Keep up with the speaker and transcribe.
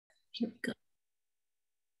Here we go.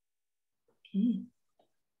 Okay.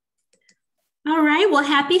 All right, well,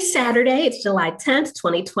 happy Saturday. It's July 10th,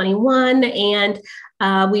 2021, and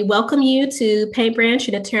we welcome you to Paint Branch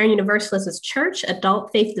Unitarian Universalist Church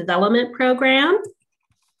Adult Faith Development Program.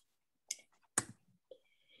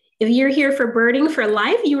 If you're here for Birding for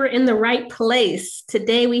Life, you are in the right place.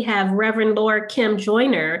 Today we have Reverend LoraKim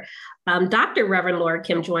Joyner, Dr. Reverend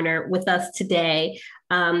LoraKim Joyner with us today.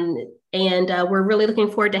 And we're really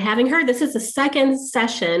looking forward to having her. This is the second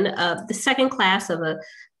session of the second class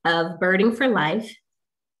of Birding for Life.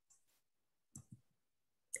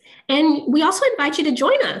 And we also invite you to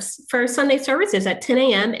join us for Sunday services at 10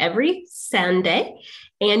 a.m. every Sunday.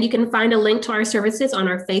 And you can find a link to our services on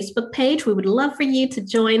our Facebook page. We would love for you to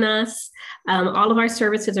join us. All of our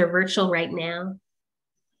services are virtual right now.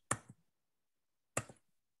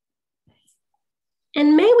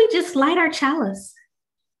 And may we just light our chalice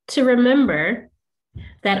to remember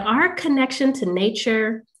that our connection to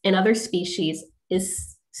nature and other species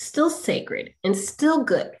is still sacred and still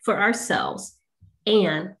good for ourselves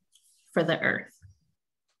and for the earth.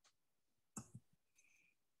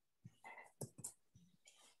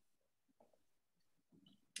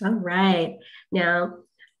 All right. Now,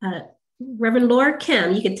 Reverend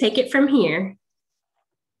LoraKim, you can take it from here.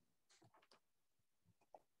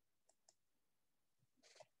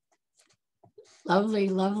 Lovely,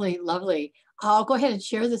 lovely, lovely. I'll go ahead and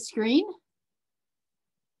share the screen.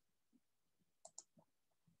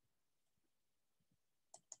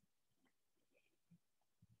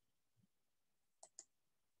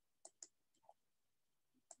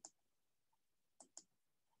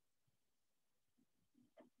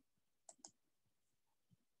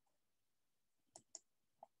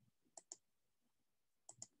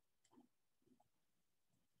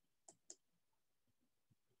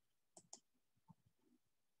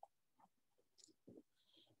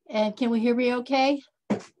 And can we hear me okay?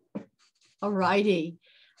 All righty.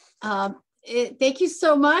 Thank you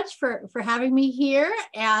so much for having me here.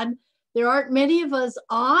 And there aren't many of us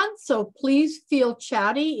on, so please feel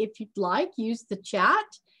chatty if you'd like. Use the chat.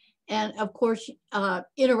 And of course,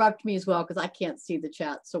 interrupt me as well, because I can't see the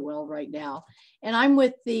chat so well right now. And I'm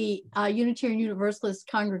with the Unitarian Universalist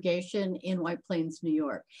congregation in White Plains, New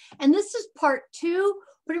York. And this is part 2,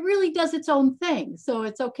 but it really does its own thing. So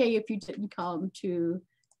it's okay if you didn't come to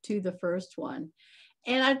the first one.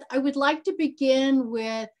 And I would like to begin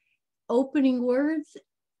with opening words,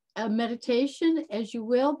 a meditation, as you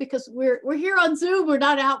will, because we're here on Zoom, we're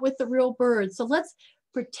not out with the real birds. So let's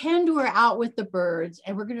pretend we're out with the birds,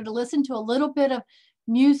 and we're going to listen to a little bit of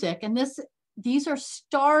music. And these are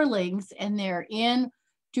starlings, and they're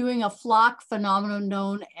doing a flock phenomenon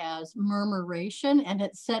known as murmuration, and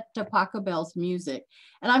it's set to Pachelbel's music.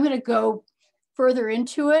 And I'm going to go further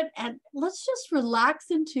into it, and let's just relax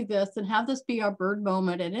into this and have this be our bird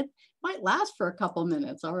moment, and it might last for a couple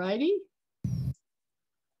minutes. All righty.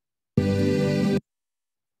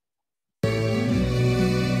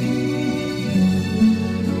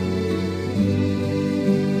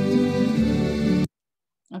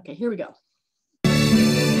 Okay, here we go.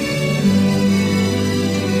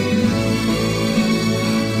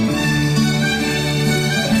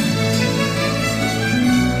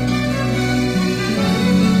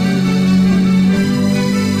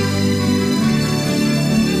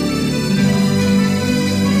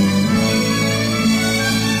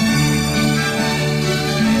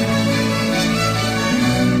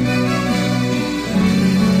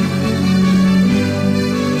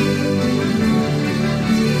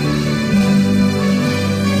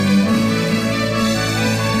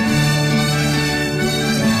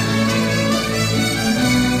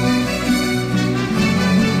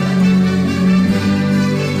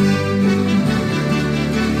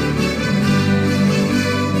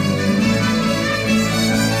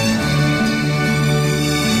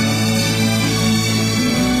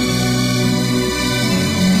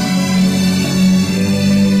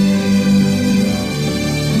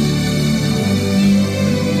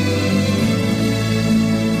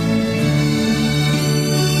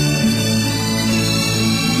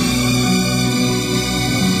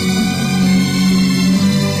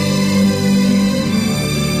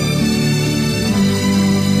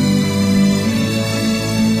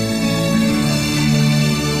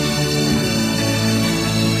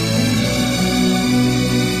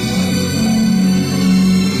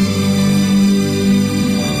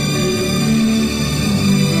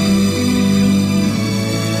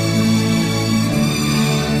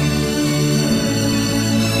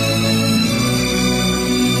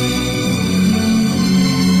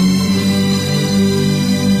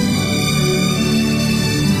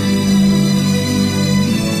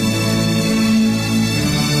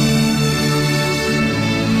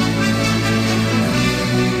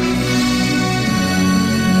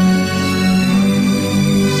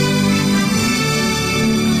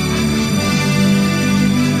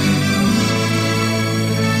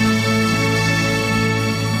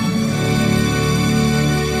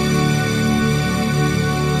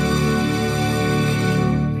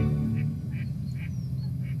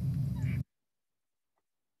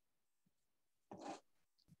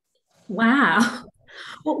 Wow.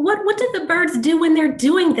 Well, what did the birds do when they're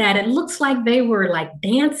doing that? It looks like they were like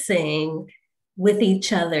dancing with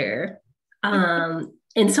each other.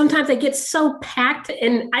 And sometimes they get so packed,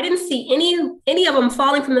 and I didn't see any of them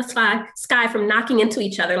falling from the sky from knocking into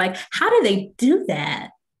each other. Like, how do they do that?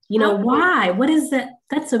 How Why? What is that?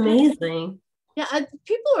 That's amazing. Yeah,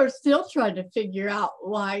 people are still trying to figure out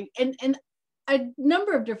why, and a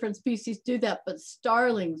number of different species do that, but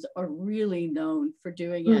starlings are really known for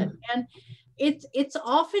doing it. Mm. And it's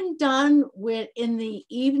often done in the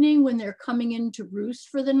evening when they're coming in to roost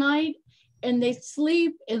for the night, and they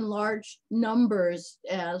sleep in large numbers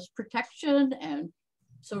as protection and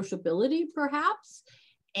sociability, perhaps.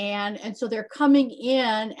 And so they're coming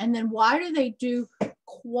in, and then why do they do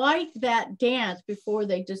quite that dance before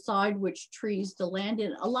they decide which trees to land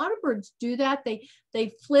in? A lot of birds do that.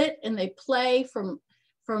 They flit and they play from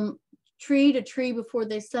tree to tree before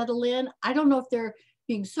they settle in. I don't know if they're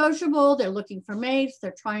being sociable, they're looking for mates,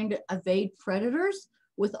 they're trying to evade predators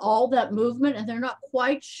with all that movement, and they're not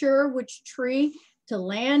quite sure which tree to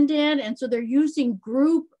land in. And so they're using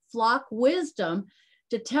group flock wisdom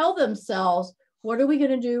to tell themselves, what are we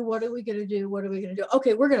going to do? What are we going to do? What are we going to do?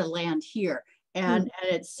 Okay, we're going to land here, and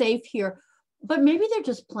it's safe here. But maybe they're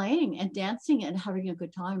just playing and dancing and having a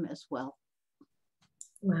good time as well.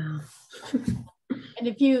 Wow. And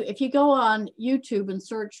if you go on YouTube and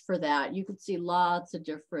search for that, you can see lots of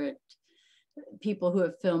different people who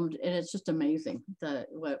have filmed, and it's just amazing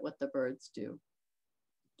what the birds do.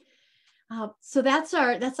 So that's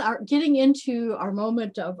our getting into our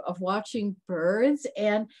moment of watching birds.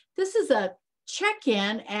 And this is a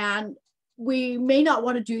check-in, and we may not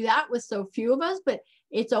want to do that with so few of us, but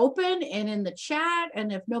it's open and in the chat.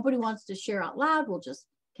 And if nobody wants to share out loud, we'll just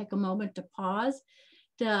take a moment to pause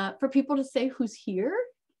for people to say who's here.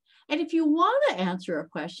 And if you want to answer a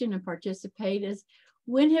question and participate, is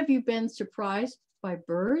when have you been surprised by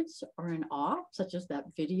birds or in awe, such as that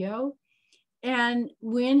video? And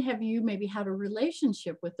when have you maybe had a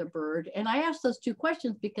relationship with a bird? And I ask those two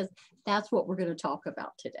questions because that's what we're going to talk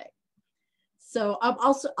about today. So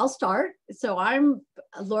I'll start. So I'm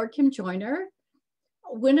LoraKim Joyner.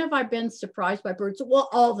 When have I been surprised by birds? Well,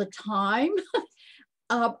 all the time.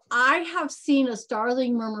 I have seen a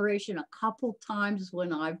starling murmuration a couple times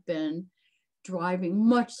when I've been driving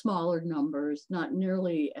much smaller numbers, not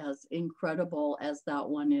nearly as incredible as that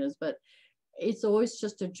one is, but it's always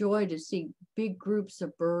just a joy to see big groups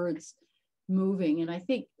of birds moving. And I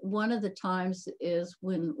think one of the times is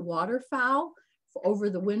when waterfowl over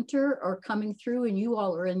the winter are coming through, and you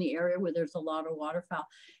all are in the area where there's a lot of waterfowl.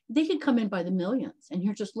 They can come in by the millions, and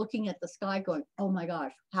you're just looking at the sky going, oh my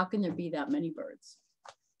gosh, how can there be that many birds?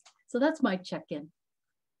 So that's my check-in.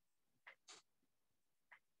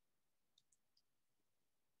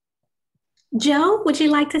 Joe, would you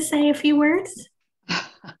like to say a few words?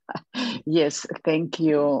 Yes, thank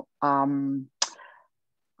you. I'm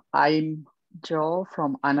Joe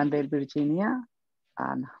from Annandale, Virginia,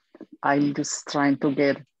 and I'm just trying to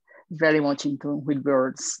get very much into with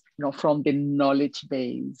birds, from the knowledge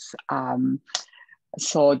base.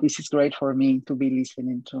 So this is great for me to be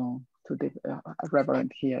listening to the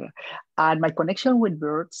Reverend here. And my connection with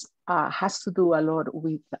birds has to do a lot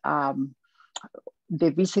with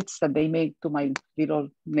the visits that they make to my little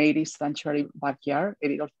native sanctuary backyard, a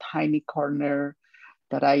little tiny corner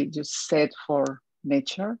that I just set for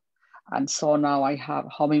nature. And so now I have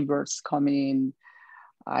hummingbirds coming.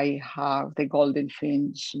 I have the golden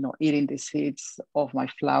finch, eating the seeds of my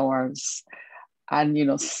flowers,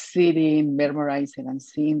 and, sitting, memorizing and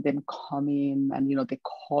seeing them coming, and, the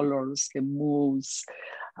colors, the moves,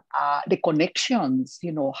 the connections,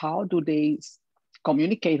 how do they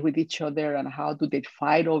communicate with each other, and how do they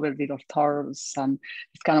fight over little turfs and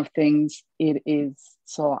these kind of things. It is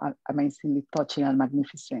so amazingly touching and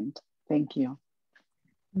magnificent. Thank you.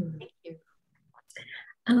 Thank you.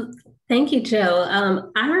 Thank you,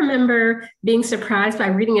 Joe. I remember being surprised by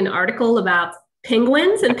reading an article about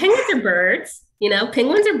penguins, and penguins are birds,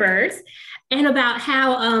 penguins are birds, and about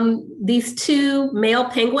how these two male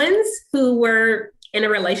penguins who were in a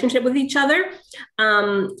relationship with each other,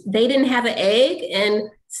 they didn't have an egg, and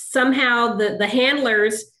somehow the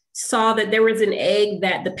handlers saw that there was an egg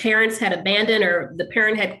that the parents had abandoned, or the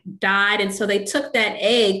parent had died. And so they took that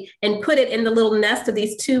egg and put it in the little nest of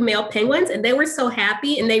these two male penguins, and they were so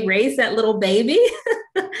happy, and they raised that little baby.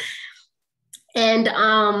 And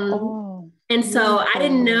so I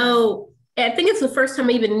didn't know, I think it's the first time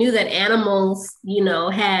I even knew that animals,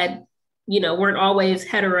 had, weren't always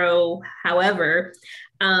hetero, however.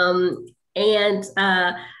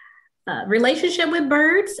 relationship with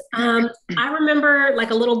birds. I remember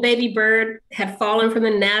like a little baby bird had fallen from the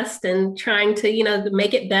nest and trying to, to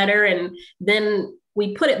make it better. And then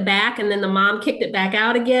we put it back and then the mom kicked it back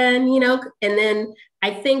out again, and then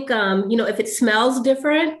I think, if it smells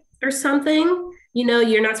different or something,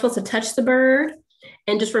 you're not supposed to touch the bird,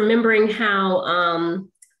 and just remembering how,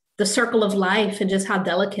 the circle of life and just how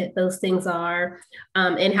delicate those things are,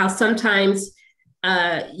 and how sometimes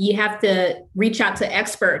you have to reach out to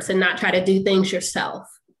experts and not try to do things yourself.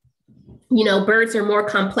 Birds are more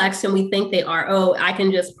complex than we think they are. Oh, I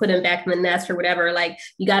can just put them back in the nest or whatever. Like,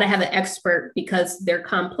 you got to have an expert because they're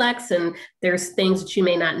complex and there's things that you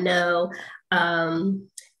may not know. And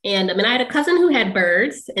I mean, I had a cousin who had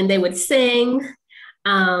birds and they would sing,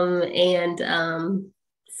 and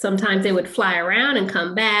sometimes they would fly around and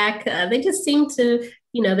come back. They just seemed to,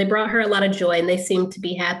 they brought her a lot of joy and they seemed to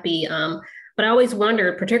be happy. But I always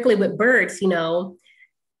wondered, particularly with birds, some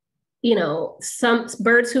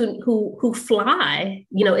birds who fly,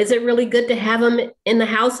 is it really good to have them in the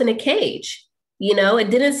house in a cage? It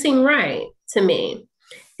didn't seem right to me.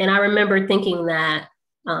 And I remember thinking that,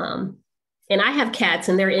 and I have cats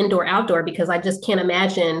and they're indoor, outdoor, because I just can't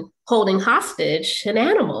imagine holding hostage an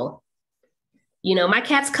animal. My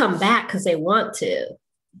cats come back because they want to.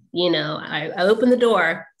 I open the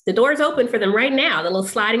door. The door is open for them right now, the little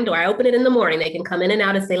sliding door. I open it in the morning. They can come in and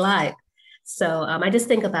out as they like. So I just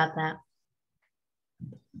think about that.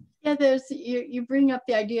 Yeah, you bring up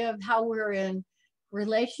the idea of how we're in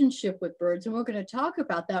relationship with birds, and we're going to talk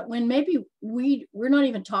about that when maybe we're not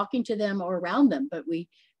even talking to them or around them, but we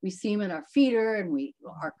see them in our feeder, and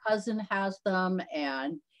our cousin has them,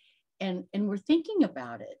 and we're thinking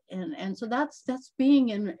about it, and so that's being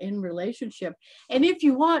in relationship. And if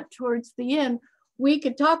you want, towards the end, we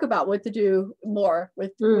could talk about what to do more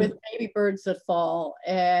with baby birds that fall,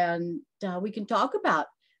 and we can talk about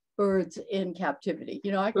birds in captivity.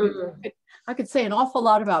 I could say an awful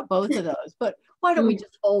lot about both of those, but why don't we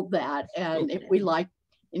just hold that? And if we like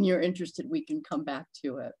and you're interested, we can come back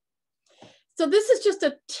to it. So this is just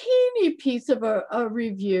a teeny piece of a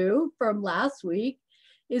review from last week,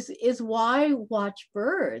 is why watch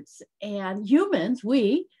birds. And humans,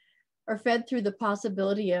 we are fed through the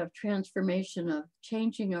possibility of transformation, of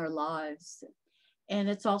changing our lives. And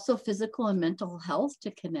it's also physical and mental health to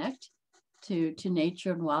connect to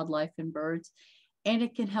nature and wildlife and birds. And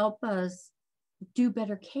it can help us do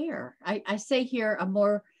better care. I say here a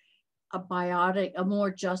more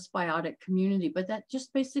just biotic community, but that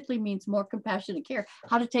just basically means more compassionate care,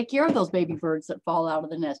 how to take care of those baby birds that fall out of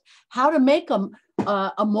the nest, how to make them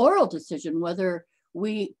a moral decision, whether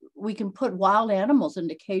we can put wild animals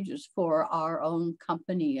into cages for our own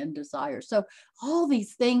company and desire. So all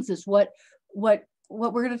these things is what we're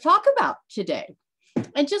going to talk about today.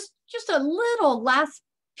 And just a little last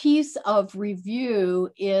piece of review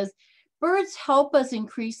is birds help us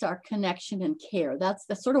increase our connection and care. That's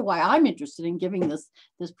sort of why I'm interested in giving this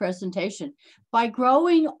presentation. By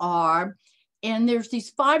growing and there's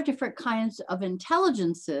these 5 different kinds of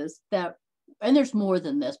intelligences and there's more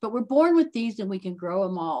than this, but we're born with these and we can grow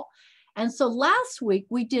them all. And so last week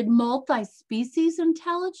we did multi-species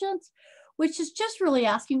intelligence, which is just really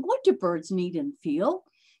asking, what do birds need and feel?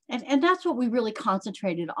 And that's what we really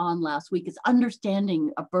concentrated on last week, is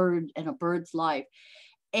understanding a bird and a bird's life.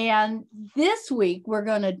 And this week we're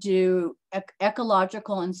going to do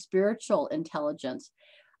ecological and spiritual intelligence.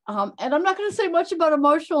 And I'm not going to say much about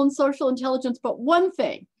emotional and social intelligence, but one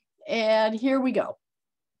thing, and here we go.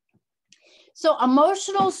 So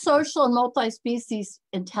emotional, social, and multi-species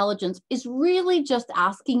intelligence is really just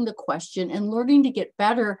asking the question and learning to get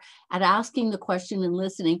better at asking the question and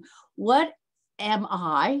listening. What am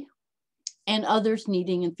I and others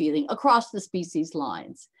needing and feeling across the species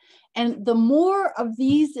lines? And the more of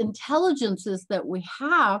these intelligences that we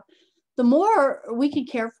have, the more we can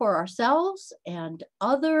care for ourselves and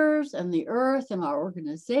others and the earth and our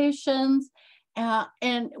organizations.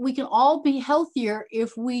 And we can all be healthier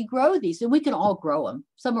if we grow these, and we can all grow them.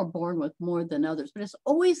 Some are born with more than others, but it's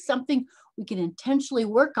always something we can intentionally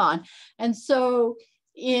work on. And so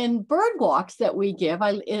in bird walks that we give,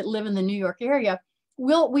 I live in the New York area,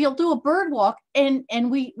 we'll do a bird walk and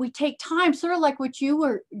we take time, sort of like what you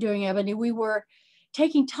were doing, Ebony. We were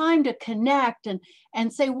taking time to connect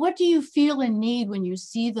and say, what do you feel and need when you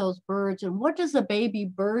see those birds, and what does a baby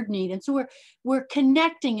bird need? And so we're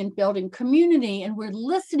connecting and building community, and we're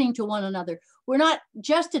listening to one another. we're not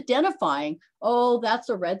just identifying, oh, that's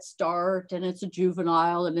a red start and it's a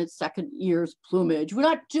juvenile and it's second year's plumage. We're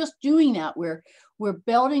not just doing that. We're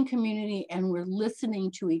building community and we're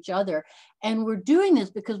listening to each other. And we're doing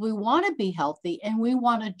this because we want to be healthy and we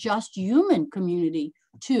want a just human community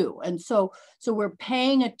too. And so we're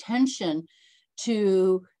paying attention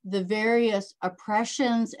to the various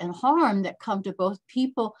oppressions and harm that come to both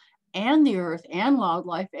people and the earth and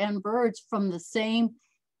wildlife and birds from the same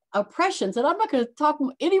oppressions. And I'm not going to talk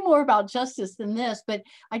any more about justice than this, but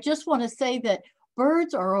I just want to say that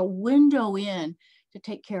birds are a window in to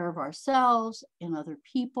take care of ourselves and other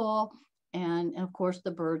people, and of course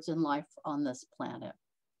the birds and life on this planet.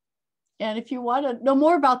 And if you want to know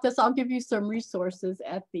more about this, I'll give you some resources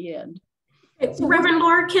at the end. So Reverend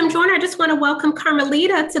LoraKim Joyner, I just want to welcome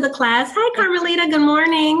Carmelita to the class. Hi, Carmelita, good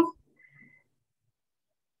morning.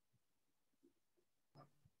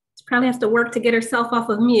 She probably has to work to get herself off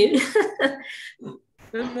of mute.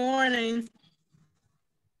 Good morning.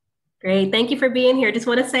 Great, thank you for being here. Just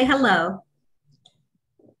want to say hello.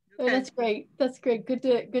 Oh, that's great. That's great. Good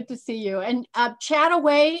to see you. And chat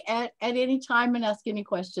away at any time and ask any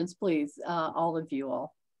questions, please, all of you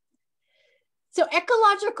all. So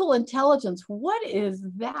ecological intelligence, what is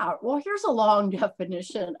that? Well, here's a long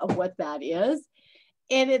definition of what that is.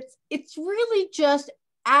 And it's really just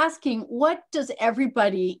asking, what does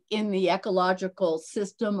everybody in the ecological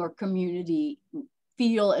system or community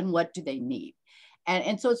feel and what do they need?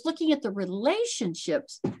 And so it's looking at the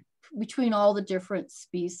relationships between all the different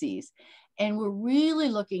species. And we're really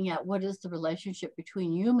looking at what is the relationship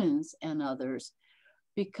between humans and others,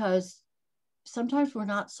 because sometimes we're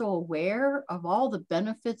not so aware of all the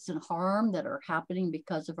benefits and harm that are happening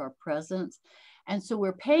because of our presence. And so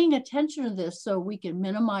we're paying attention to this so we can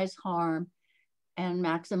minimize harm and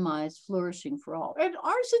maximize flourishing for all, and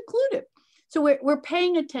ours included. So we're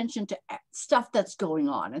paying attention to stuff that's going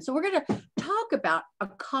on. And so we're going to talk about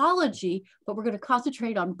ecology, but we're going to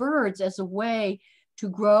concentrate on birds as a way to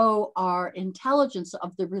grow our intelligence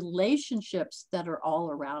of the relationships that are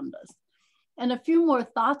all around us. And a few more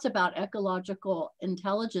thoughts about ecological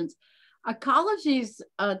intelligence. Ecology's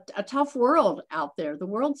a tough world out there. The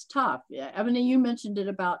world's tough. Yeah, Ebony, you mentioned it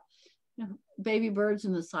about baby birds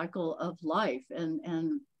in the cycle of life,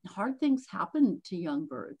 and hard things happen to young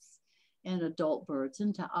birds and adult birds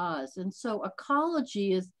and to us. And so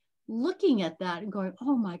ecology is looking at that and going,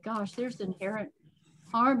 oh my gosh, there's inherent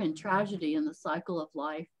harm and tragedy in the cycle of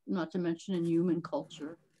life, not to mention in human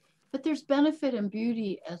culture, but there's benefit and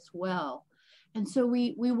beauty as well. And so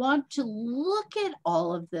we want to look at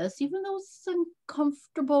all of this, even though it's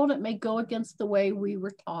uncomfortable and it may go against the way we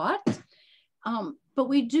were taught. But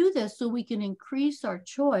we do this so we can increase our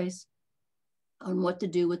choice on what to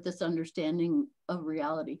do with this understanding of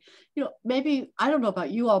reality. You know, maybe, I don't know about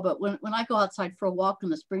you all, but when I go outside for a walk in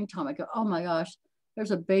the springtime, I go, oh my gosh, there's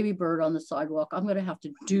a baby bird on the sidewalk. I'm going to have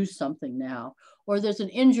to do something now. Or there's an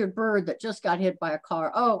injured bird that just got hit by a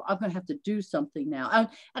car. Oh, I'm going to have to do something now.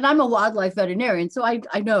 And I'm a wildlife veterinarian, so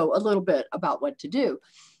I know a little bit about what to do.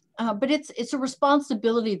 But it's a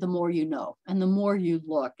responsibility the more you know and the more you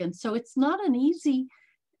look. And so it's not an easy,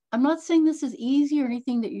 I'm not saying this is easy or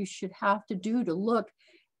anything that you should have to do to look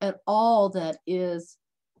at all that is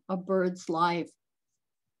a bird's life.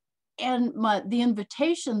 And the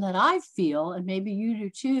invitation that I feel, and maybe you do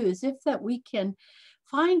too, is if that we can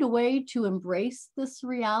find a way to embrace this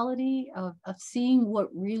reality of seeing what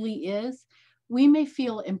really is, we may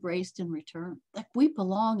feel embraced in return. Like we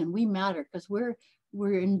belong and we matter because we're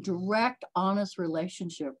in direct, honest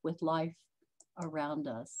relationship with life around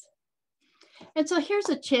us. And so here's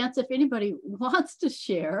a chance if anybody wants to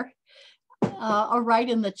share or write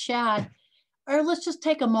in the chat, or let's just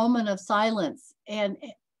take a moment of silence and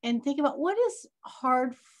think about what is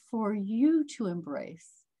hard for you to embrace.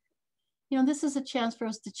 You know, this is a chance for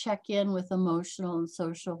us to check in with emotional and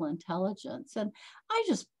social intelligence. And I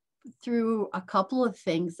just threw a couple of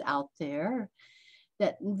things out there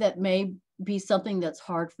that may be something that's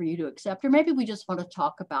hard for you to accept, or maybe we just want to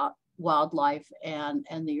talk about wildlife and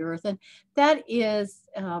the earth. And that is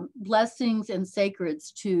blessings and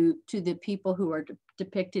sacreds to the people who are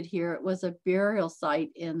depicted here. It was a burial site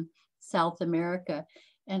in South America,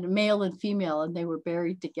 and male and female, and they were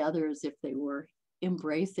buried together as if they were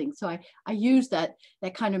embracing. So I use that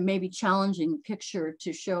kind of maybe challenging picture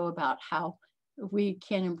to show about how we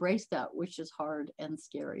can embrace that, which is hard and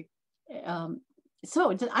scary.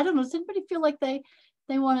 So I don't know, does anybody feel like they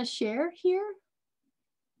want to share here?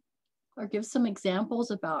 Or give some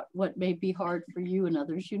examples about what may be hard for you and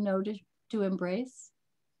others you know to embrace?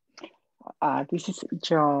 This is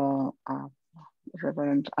Joe,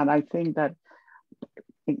 Reverend, and I think that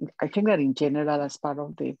I think that in general, as part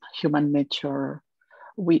of the human nature,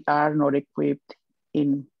 we are not equipped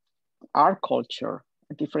in our culture,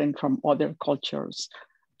 different from other cultures,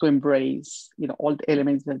 to embrace, all the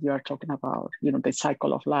elements that you are talking about, the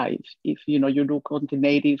cycle of life. If, you look on the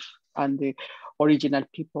native and the original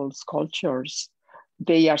people's cultures,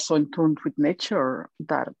 they are so in tune with nature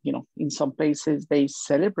that, in some places they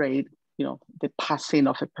celebrate, the passing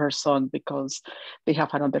of a person because they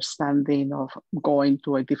have an understanding of going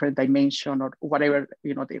to a different dimension or whatever,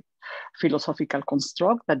 the philosophical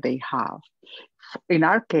construct that they have. In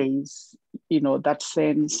our case, that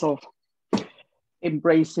sense of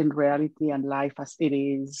embracing reality and life as it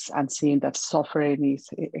is and seeing that suffering is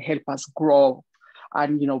help us grow,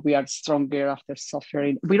 and we are stronger after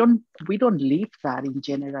suffering. We don't live that in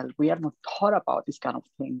general. We are not taught about these kind of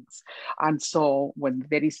things, and so when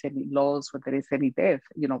there is any loss, when there is any death,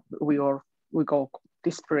 we go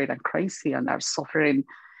desperate and crazy, and our suffering,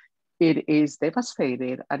 it is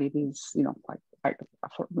devastated, and it is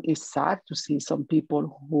it's sad to see some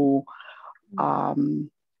people who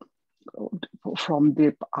from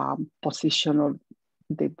the position of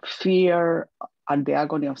the fear and the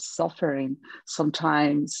agony of suffering,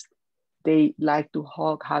 sometimes they like to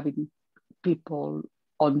hug having people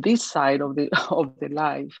on this side of the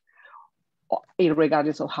life,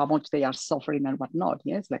 regardless of how much they are suffering and whatnot.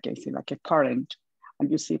 Yes, like I say, like a parent,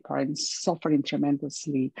 and you see parents suffering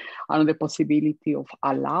tremendously, and the possibility of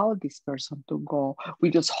allow this person to go, we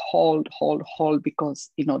just hold because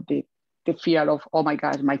the fear of, oh my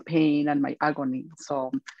God, my pain and my agony.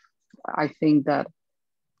 So I think that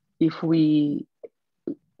if we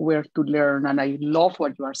were to learn, and I love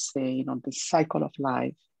what you are saying on the cycle of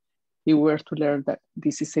life, we were to learn that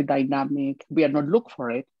this is a dynamic, we are not look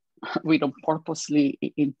for it, we don't purposely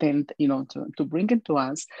intend, to bring it to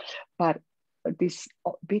us, but this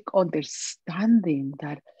big understanding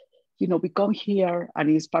that, we come here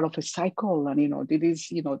and it's part of a cycle, and, it is,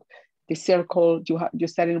 the circle, you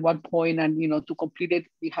start in one point, and, to complete it,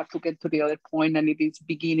 you have to get to the other point, and it is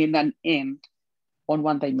beginning and end on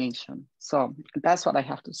one dimension. So that's what I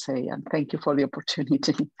have to say. And thank you for the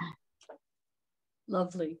opportunity.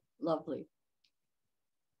 Lovely, lovely.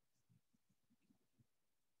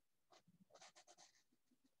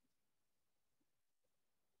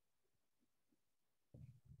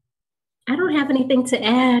 I don't have anything to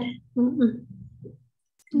add. Alrighty.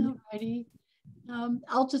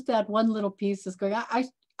 I'll just add one little piece that's going.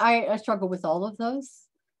 I struggle with all of those.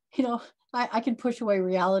 I can push away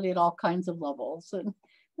reality at all kinds of levels, and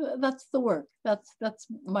that's the work. That's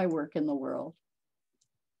my work in the world.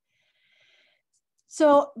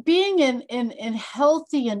 So being in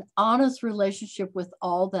healthy and honest relationship with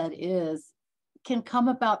all that is can come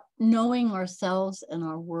about knowing ourselves and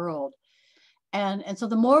our world. And so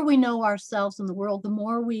the more we know ourselves and the world, the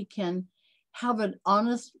more we can have an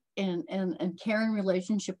honest and caring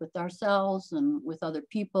relationship with ourselves and with other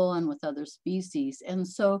people and with other species. And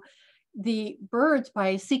so the birds,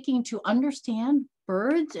 by seeking to understand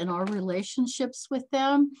birds and our relationships with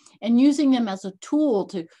them and using them as a tool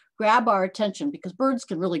to grab our attention, because birds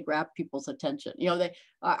can really grab people's attention.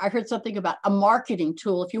 I heard something about a marketing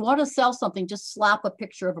tool. If you want to sell something, just slap a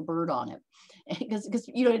picture of a bird on it, because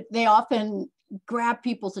they often grab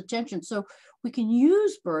people's attention. So we can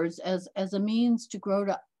use birds as a means to grow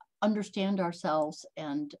to understand ourselves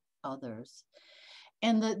and others.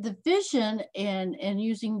 And the vision in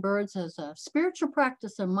using birds as a spiritual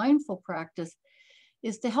practice and mindful practice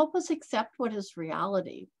is to help us accept what is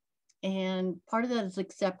reality. And part of that is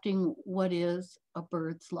accepting what is a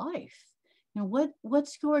bird's life.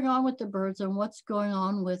 What's going on with the birds and what's going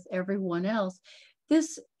on with everyone else.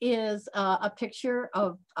 This is a picture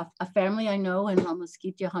of a family I know in La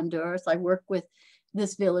Mosquita, Honduras. I work with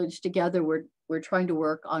this village together. We're trying to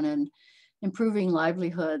work on improving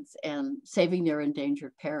livelihoods and saving their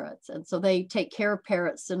endangered parrots. And so they take care of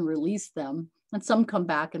parrots and release them, and some come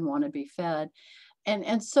back and want to be fed.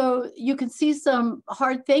 And so you can see some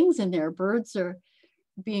hard things in there. Birds are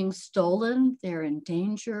being stolen, they're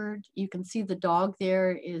endangered. You can see the dog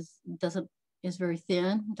there is very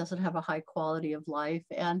thin, doesn't have a high quality of life.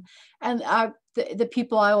 And the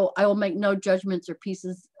people, I will make no judgments or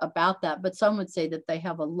pieces about that, but some would say that they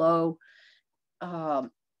have a low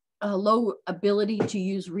ability to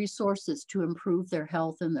use resources to improve their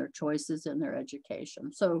health and their choices and their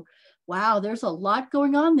education. So, wow, there's a lot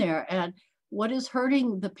going on there. And what is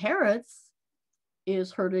hurting the parrots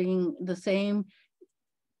is hurting the same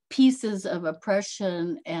pieces of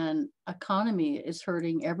oppression and economy is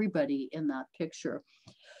hurting everybody in that picture.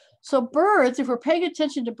 So birds, if we're paying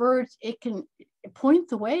attention to birds, it can point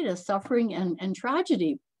the way to suffering and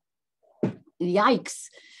tragedy. yikes.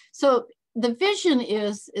 So the vision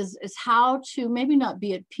is how to maybe not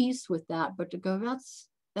be at peace with that, but to go,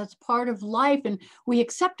 that's part of life, and we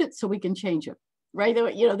accept it so we can change it, right?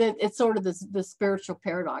 You know, it's sort of this spiritual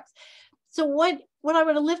paradox. So what I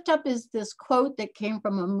want to lift up is this quote that came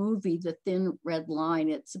from a movie, The Thin Red Line.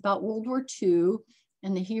 It's about World War II,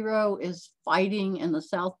 and the hero is fighting in the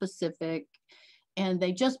South Pacific, and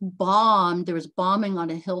they just bombed. There was bombing on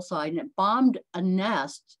a hillside, and it bombed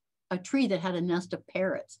a tree that had a nest of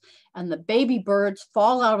parrots, and the baby birds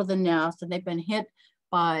fall out of the nest, and they've been hit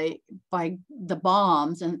by the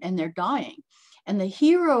bombs, and they're dying. And the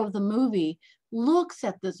hero of the movie looks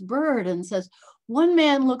at this bird and says, one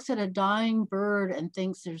man looks at a dying bird and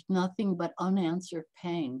thinks there's nothing but unanswered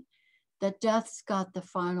pain, that death's got the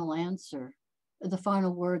final answer, the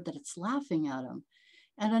final word, that it's laughing at him.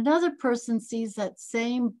 And another person sees that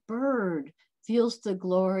same bird, feels the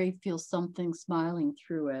glory, feels something smiling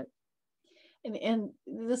through it. And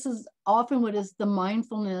this is often what is the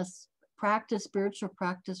mindfulness practice, spiritual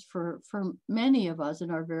practice for many of us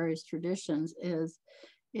in our various traditions,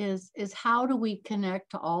 is how do we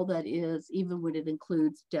connect to all that is, even when it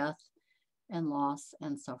includes death and loss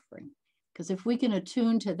and suffering? Because if we can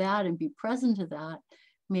attune to that and be present to that,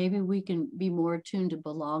 maybe we can be more attuned to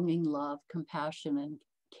belonging, love, compassion, and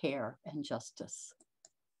care and justice.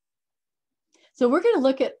 So we're going to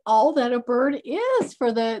look at all that a bird is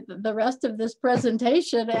for the rest of this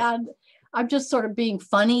presentation. And I'm just sort of being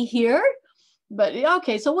funny here, but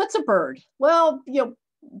okay, so what's a bird? Well, you know,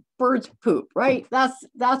 birds poop, right?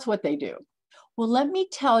 That's what they do. Well, let me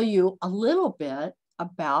tell you a little bit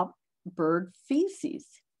about bird feces.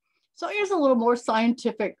 So here's a little more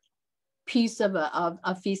scientific piece of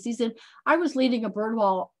feces. And I was leading a bird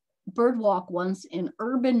walk once in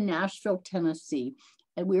urban Nashville, Tennessee.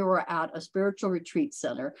 And we were at a spiritual retreat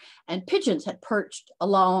center, and pigeons had perched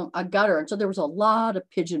along a gutter. And so there was a lot of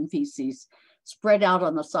pigeon feces spread out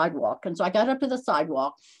on the sidewalk. And so I got up to the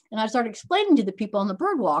sidewalk and I started explaining to the people on the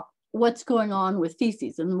bird walk what's going on with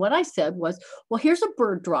feces. And what I said was, well, here's a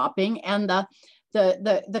bird dropping, and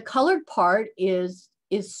the colored part is,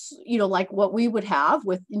 you know, like what we would have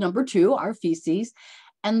with number 2, our feces.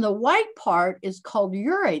 And the white part is called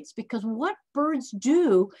urates, because what birds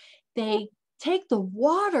do, they take the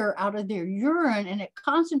water out of their urine and it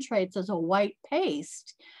concentrates as a white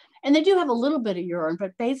paste. And they do have a little bit of urine,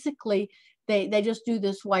 but basically they just do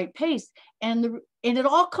this white paste, and it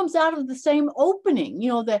all comes out of the same opening. You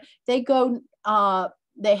know, they go,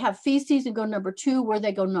 they have feces and go number 2, where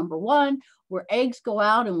they go number 1, where eggs go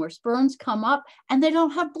out and where sperms come up, and they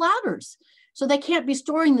don't have bladders. So they can't be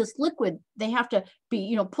storing this liquid. They have to be,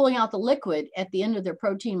 you know, pulling out the liquid at the end of their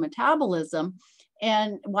protein metabolism.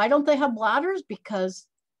 And why don't they have bladders? Because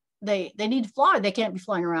they need to fly. They can't be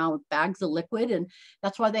flying around with bags of liquid. And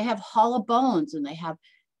that's why they have hollow bones, and they have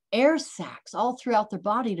air sacs all throughout their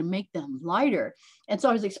body to make them lighter. And so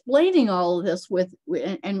I was explaining all of this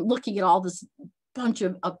and looking at all this bunch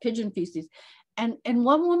of pigeon feces. And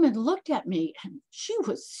one woman looked at me and she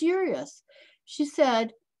was serious. She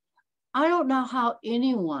said, I don't know how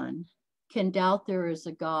anyone can doubt there is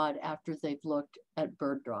a God after they've looked at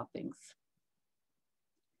bird droppings.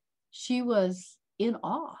 She was in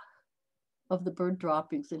awe of the bird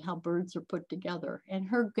droppings and how birds are put together. And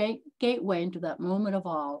her gateway into that moment of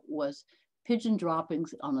awe was pigeon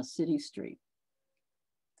droppings on a city street.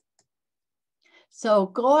 So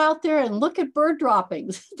go out there and look at bird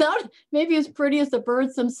droppings. Not maybe as pretty as the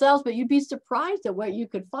birds themselves, but you'd be surprised at what you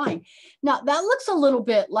could find. Now that looks a little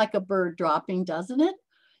bit like a bird dropping, doesn't it?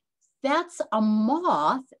 That's a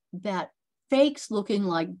moth that fakes looking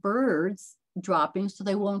like birds droppings so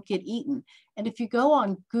they won't get eaten. And if you go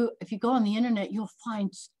on the internet, you'll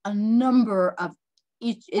find a number of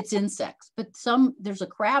it's insects, but there's a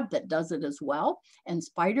crab that does it as well, and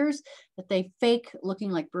spiders that they fake looking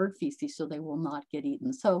like bird feces so they will not get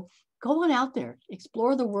eaten. So go on out there,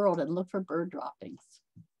 explore the world, and look for bird droppings.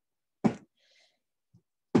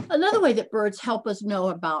 Another way that birds help us know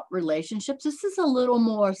about relationships, this is a little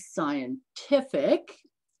more scientific,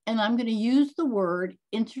 and I'm going to use the word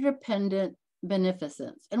interdependent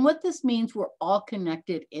beneficence. And what this means, we're all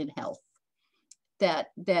connected in health, that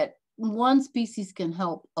one species can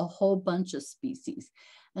help a whole bunch of species.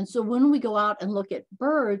 And so when we go out and look at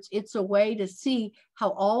birds, it's a way to see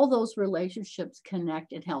how all those relationships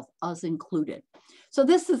connect in health, us included. So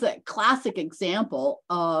this is a classic example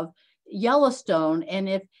of Yellowstone.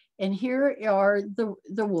 And here are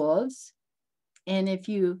the wolves. And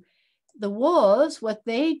the wolves, what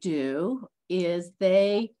they do is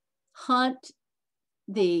they hunt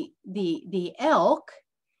the elk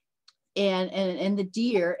and the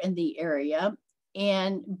deer in the area,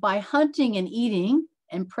 And by hunting and eating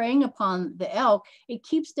and preying upon the elk, it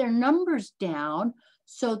keeps their numbers down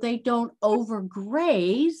so they don't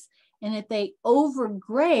overgraze. And if they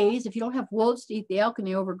overgraze, if you don't have wolves to eat the elk and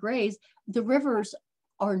they overgraze, the rivers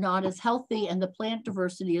are not as healthy and the plant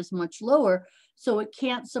diversity is much lower. So it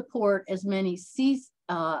can't support as many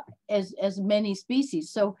as many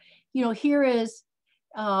species. So, you know, here is,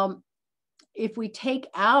 if we take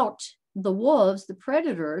out the wolves, the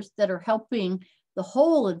predators that are helping the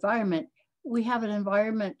whole environment, we have an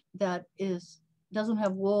environment that doesn't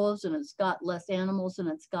have wolves, and it's got less animals, and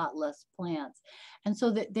it's got less plants. And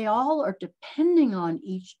so that they all are depending on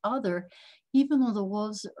each other, even though the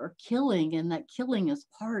wolves are killing, and that killing is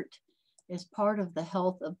part of the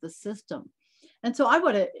health of the system. And so I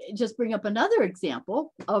want to just bring up another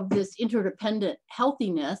example of this interdependent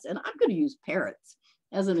healthiness, and I'm going to use parrots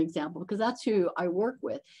as an example because that's who I work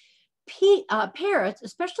with. Parrots,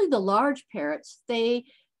 especially the large parrots, they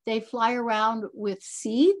fly around with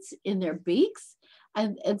seeds in their beaks.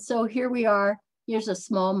 And so here we are. Here's a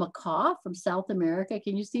small macaw from South America.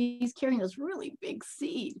 Can you see he's carrying this really big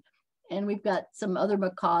seed? And we've got some other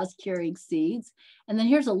macaws carrying seeds. And then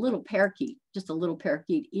here's a little parakeet, just a little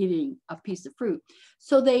parakeet eating a piece of fruit.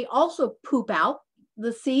 So they also poop out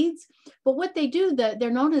the seeds. But what they do,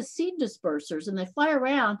 they're known as seed dispersers, and they fly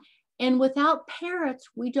around. And without parrots,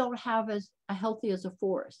 we don't have as healthy as a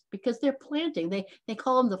forest because they're planting. They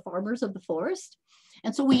call them the farmers of the forest.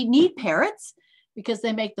 And so we need parrots because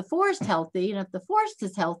they make the forest healthy. And if the forest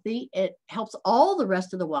is healthy, it helps all the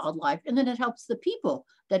rest of the wildlife. And then it helps the people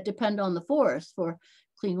that depend on the forest for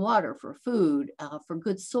clean water, for food, for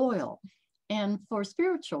good soil, and for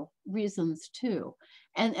spiritual reasons too.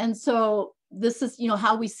 And so this is, you know,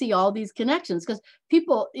 how we see all these connections, because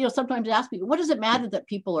people, you know, sometimes ask me, what does it matter that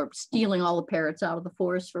people are stealing all the parrots out of the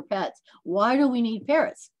forest for pets? Why do we need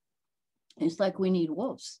parrots? It's like we need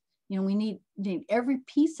wolves. You know, we need every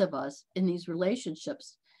piece of us in these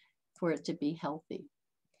relationships for it to be healthy.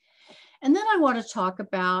 And then I want to talk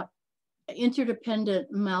about interdependent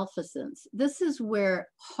maleficence. This is where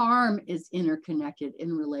harm is interconnected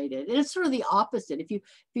and related. And it's sort of the opposite. If you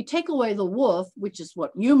take away the wolf, which is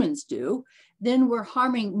what humans do, then we're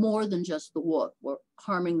harming more than just the wolf. We're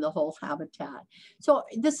harming the whole habitat. So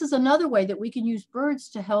this is another way that we can use birds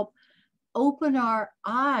to help open our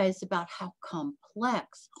eyes about how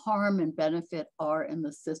complex harm and benefit are in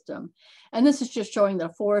the system. And this is just showing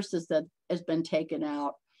that a forest that has been taken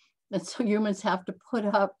out. And so humans have to put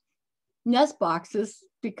up nest boxes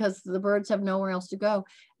because the birds have nowhere else to go.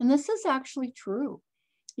 And this is actually true.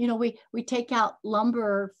 You know, we take out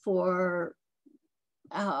lumber for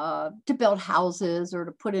to build houses or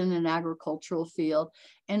to put in an agricultural field,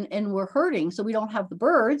 and we're hurting. So we don't have the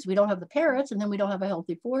birds, we don't have the parrots, and then we don't have a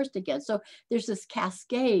healthy forest again. So there's this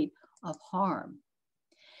cascade of harm.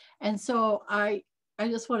 And so I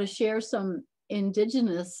just want to share some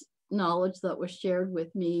indigenous knowledge that was shared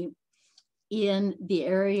with me in the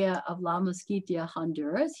area of La Mosquitia,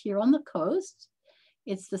 Honduras, here on the coast.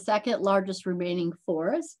 It's the second largest remaining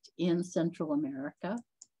forest in Central America.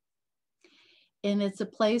 And it's a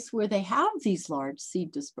place where they have these large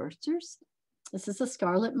seed dispersers. This is a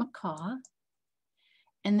scarlet macaw.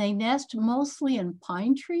 And they nest mostly in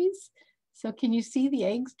pine trees. So can you see the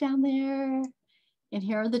eggs down there? And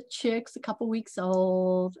here are the chicks, a couple weeks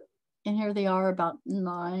old. And here they are about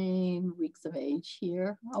 9 weeks of age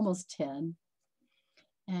here, almost 10,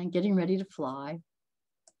 and getting ready to fly.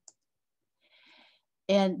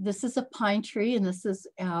 And this is a pine tree, and this is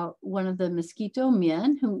one of the mosquito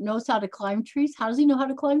men who knows how to climb trees. How does he know how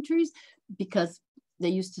to climb trees? Because they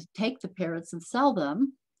used to take the parrots and sell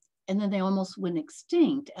them, and then they almost went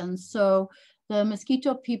extinct. And so the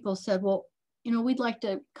mosquito people said, well, you know, we'd like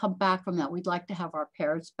to come back from that. We'd like to have our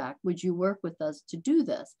parrots back. Would you work with us to do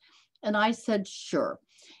this? And I said, sure.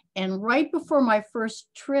 And right before my first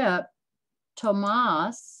trip,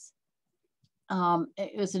 Tomas,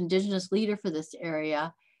 it was an indigenous leader for this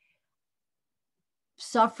area,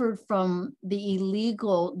 suffered from the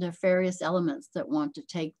illegal nefarious elements that want to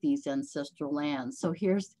take these ancestral lands. So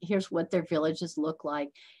here's what their villages look like.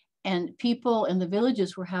 And people in the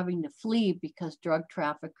villages were having to flee because drug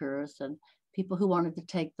traffickers and people who wanted to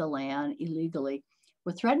take the land illegally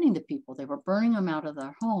were threatening the people. They were burning them out of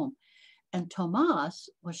their home. And Tomas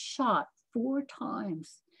was shot 4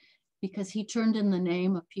 times because he turned in the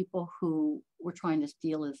name of people who were trying to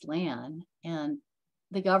steal his land. And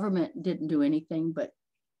the government didn't do anything, but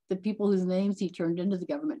the people whose names he turned into the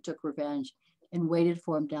government took revenge and waited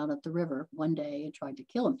for him down at the river one day and tried to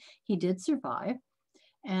kill him. He did survive.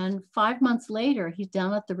 And 5 months later, he's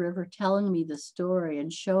down at the river telling me the story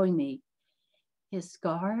and showing me his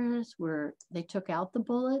scars where they took out the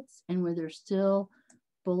bullets and where there's still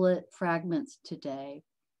bullet fragments today.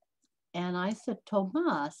 And I said,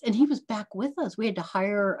 Tomas, and he was back with us. We had to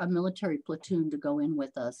hire a military platoon to go in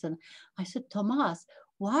with us. And I said, Tomas,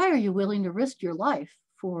 why are you willing to risk your life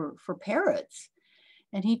for parrots?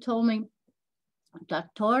 And he told me,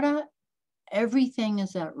 Doctora, everything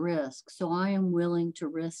is at risk. So I am willing to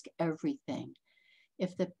risk everything.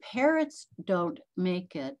 If the parrots don't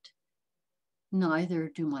make it,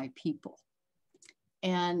 neither do my people.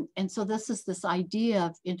 And so this is this idea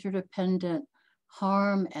of interdependent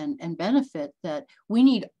harm and benefit, that we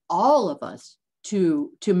need all of us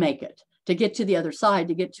to make it, to get to the other side,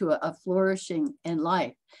 to get to a flourishing in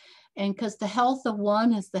life. And because the health of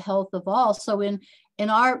one is the health of all. So in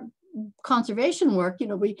our conservation work,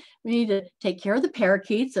 we need to take care of the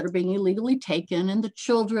parakeets that are being illegally taken, and the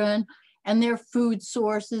children and their food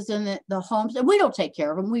sources and the homes. And we don't take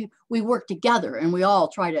care of them. We work together, and we all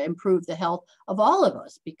try to improve the health of all of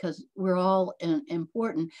us, because we're all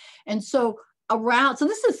important. And so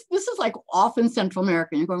this is like off in Central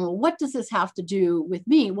America. You're going, well, what does this have to do with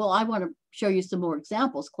me? Well, I want to show you some more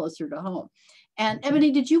examples closer to home. And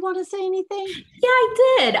Ebony, did you want to say anything? Yeah, I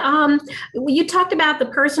did. You talked about the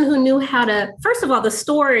person who knew how to, first of all, the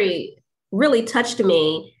story really touched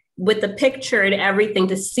me with the picture and everything,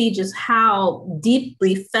 to see just how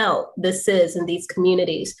deeply felt this is in these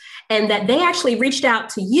communities, and that they actually reached out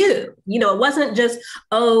to you. It wasn't just,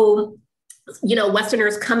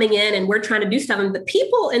 Westerners coming in and we're trying to do stuff. And the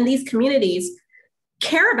people in these communities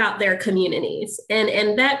care about their communities.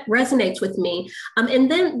 And that resonates with me.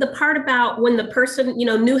 And then the part about when the person,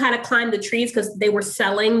 knew how to climb the trees because they were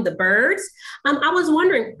selling the birds. I was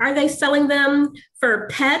wondering, are they selling them for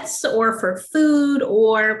pets or for food,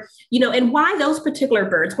 or, and why those particular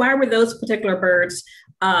birds? Why were those particular birds,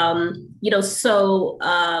 so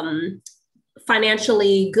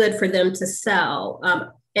financially good for them to sell?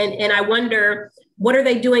 And I wonder, what are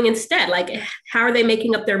they doing instead? Like, how are they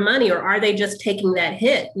making up their money, or are they just taking that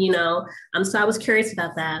hit? So I was curious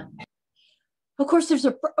about that. Of course, there's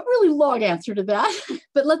a really long answer to that,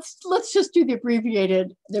 but let's just do the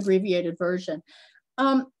abbreviated version.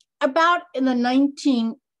 About in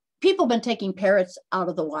the people have been taking parrots out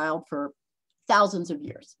of the wild for thousands of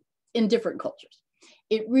years in different cultures.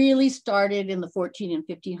 It really started in the 14 and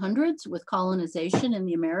 1500s with colonization in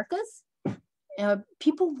the Americas.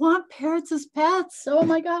 People want parrots as pets. Oh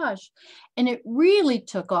my gosh. And it really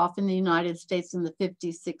took off in the United States in the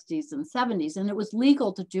 50s, 60s, and 70s. And it was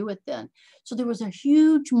legal to do it then. So there was a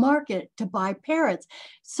huge market to buy parrots.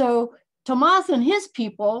 So Tomas and his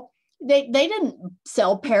people, they didn't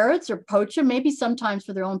sell parrots or poach them, maybe sometimes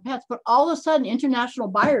for their own pets, but all of a sudden international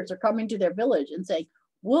buyers are coming to their village and saying,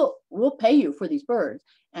 we'll pay you for these birds.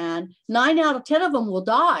 And 9 out of 10 of them will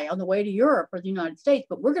die on the way to Europe or the United States,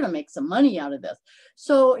 but we're going to make some money out of this.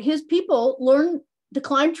 So his people learned to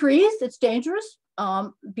climb trees. It's dangerous.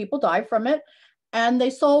 People die from it. And they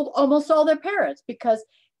sold almost all their parrots because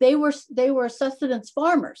they were sustenance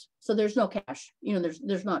farmers. So there's no cash.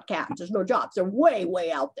 There's not cash. There's no jobs. They're way,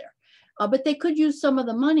 way out there. But they could use some of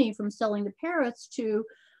the money from selling the parrots to,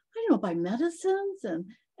 buy medicines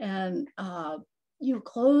and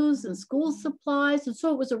clothes and school supplies. And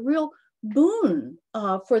so it was a real boon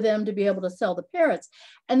for them to be able to sell the parrots.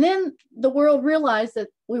 And then the world realized that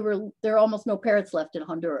there are almost no parrots left in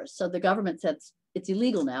Honduras. So the government said it's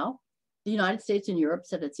illegal now. The United States and Europe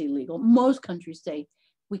said it's illegal. Most countries say,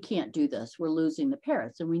 we can't do this. We're losing the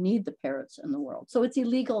parrots and we need the parrots in the world. So it's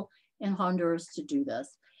illegal in Honduras to do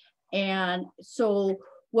this. And so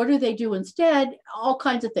what do they do instead? All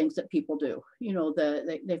kinds of things that people do.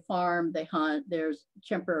 They farm, they hunt, there's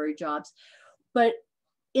temporary jobs. But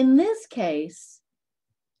in this case,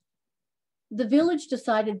 the village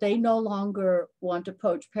decided they no longer want to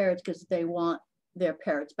poach parrots because they want their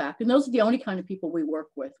parrots back. And those are the only kind of people we work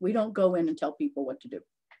with. We don't go in and tell people what to do.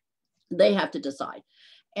 They have to decide.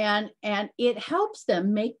 And it helps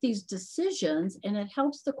them make these decisions, and it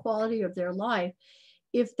helps the quality of their life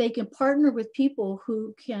if they can partner with people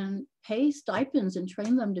who can pay stipends and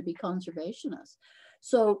train them to be conservationists.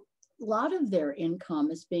 So a lot of their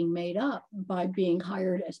income is being made up by being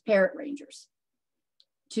hired as parrot rangers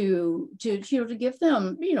to give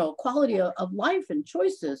them, quality of life and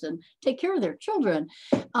choices and take care of their children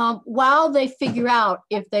while they figure out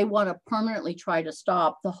if they want to permanently try to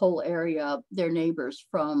stop the whole area, their neighbors,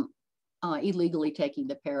 from illegally taking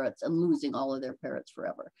the parrots and losing all of their parrots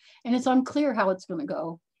forever. And it's unclear how it's going to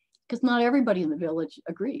go because not everybody in the village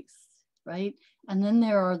agrees, right? And then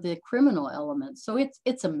there are the criminal elements. So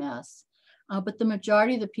it's a mess. But the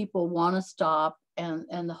majority of the people want to stop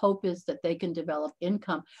And the hope is that they can develop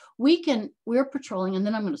income. We're patrolling, and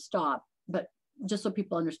then I'm going to stop, but just so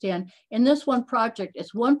people understand, in this one project,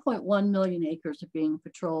 it's 1.1 million acres are being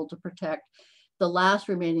patrolled to protect the last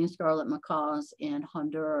remaining scarlet macaws in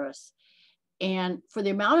Honduras. And for the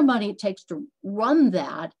amount of money it takes to run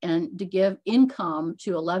that and to give income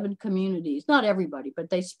to 11 communities, not everybody, but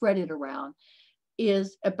they spread it around,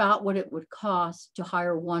 is about what it would cost to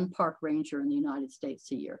hire one park ranger in the United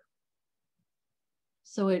States a year.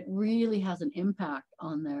 So it really has an impact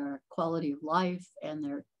on their quality of life and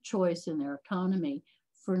their choice and their autonomy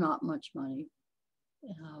for not much money.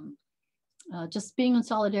 Just being in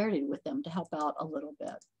solidarity with them to help out a little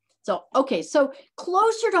bit. So, okay, so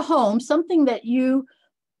closer to home, something that you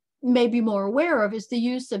may be more aware of is the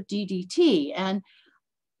use of DDT. And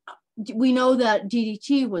we know that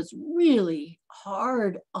DDT was really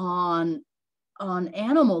hard on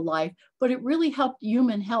animal life, but it really helped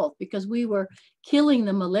human health because we were killing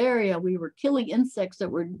the malaria, we were killing insects that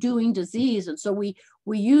were doing disease. And so we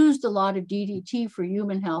used a lot of DDT for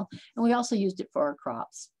human health, and we also used it for our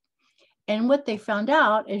crops. And what they found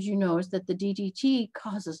out, as you know, is that the DDT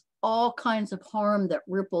causes all kinds of harm that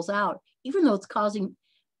ripples out, even though it's causing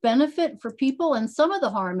benefit for people. And some of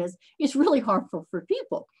the harm is it's really harmful for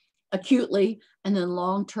people acutely, and then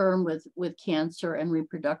long-term with cancer and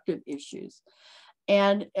reproductive issues.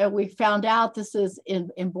 And we found out, this is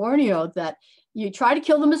in Borneo, that you try to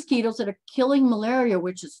kill the mosquitoes that are killing malaria,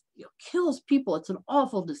 which is, kills people. It's an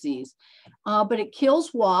awful disease, but it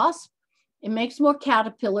kills wasps. It makes more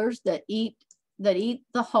caterpillars that eat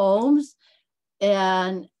the homes,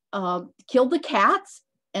 and killed the cats,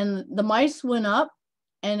 and the mice went up,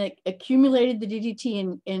 and it accumulated the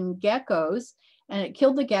DDT in geckos, and it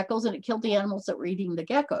killed the geckos, and it killed the animals that were eating the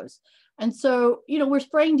geckos. And so, we're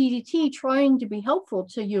spraying DDT trying to be helpful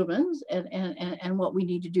to humans and what we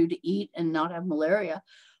need to do to eat and not have malaria,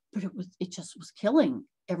 but it just was killing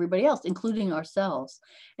everybody else, including ourselves.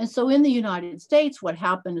 And so in the United States, what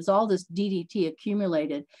happened is all this DDT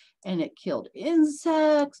accumulated, and it killed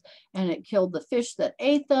insects, and it killed the fish that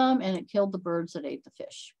ate them, and it killed the birds that ate the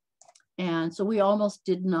fish. And so we almost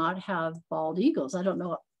did not have bald eagles. I don't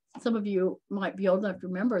know, some of you might be old enough to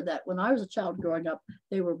remember that when I was a child growing up,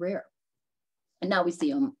 they were rare. And now we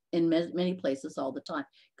see them in many places all the time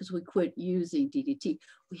because we quit using DDT.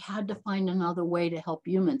 We had to find another way to help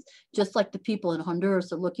humans, just like the people in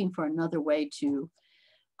Honduras are looking for another way to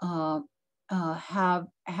have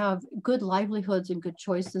good livelihoods and good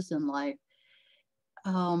choices in life,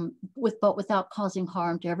 but without causing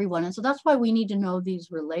harm to everyone. And so that's why we need to know these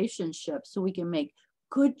relationships so we can make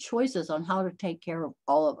good choices on how to take care of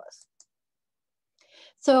all of us.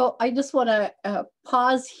 So I just want to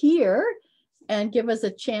pause here and give us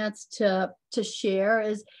a chance to share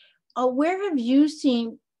is, where have you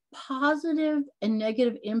seen positive and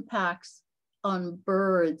negative impacts on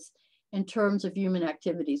birds in terms of human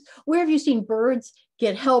activities? Where have you seen birds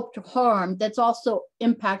get helped or harmed that's also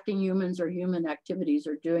impacting humans, or human activities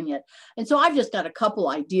are doing it? And so I've just got a couple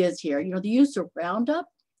ideas here. The use of Roundup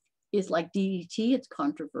is like DDT. It's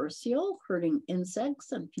controversial, hurting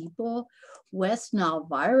insects and people. West Nile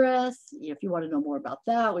virus, if you want to know more about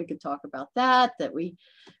that, we can talk about that, we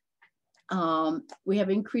have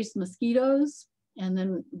increased mosquitoes, and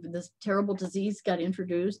then this terrible disease got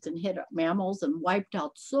introduced and hit mammals and wiped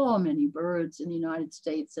out so many birds in the United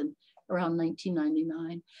States in around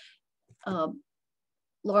 1999.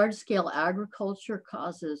 Large-scale agriculture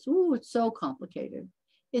causes, it's so complicated.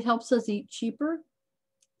 It helps us eat cheaper.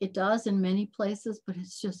 It does in many places, but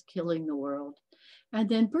it's just killing the world. And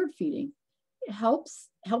then bird feeding. It helps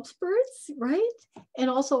birds, right? And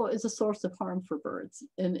also is a source of harm for birds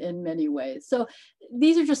in many ways. So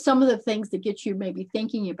these are just some of the things that get you maybe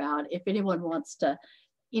thinking about. If anyone wants to,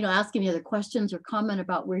 ask any other questions or comment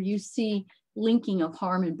about where you see linking of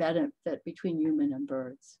harm and benefit between human and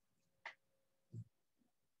birds.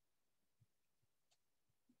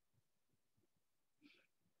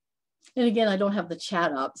 And again, I don't have the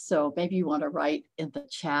chat up, so maybe you want to write in the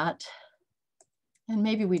chat. And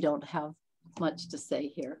maybe we don't have much to say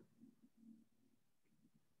here.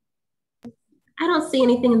 I don't see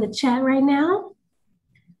anything in the chat right now.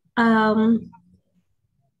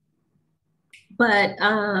 But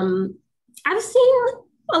I've seen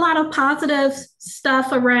a lot of positive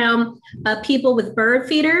stuff around people with bird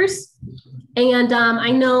feeders. And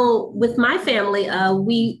I know with my family,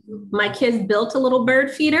 my kids built a little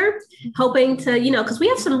bird feeder, hoping to, because we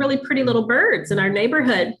have some really pretty little birds in our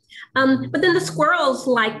neighborhood. But then the squirrels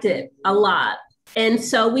liked it a lot. And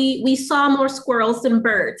so we saw more squirrels than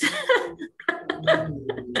birds.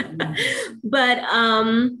 But,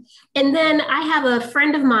 and then I have a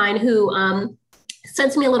friend of mine who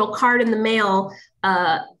sends me a little card in the mail,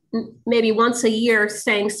 maybe once a year,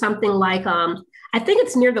 saying something like, I think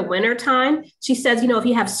it's near the winter time. She says, if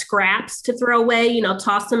you have scraps to throw away,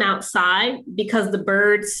 toss them outside because the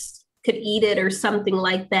birds could eat it or something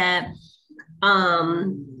like that.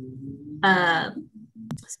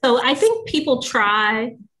 So I think people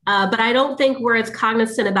try, but I don't think we're as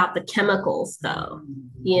cognizant about the chemicals, though.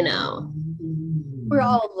 We're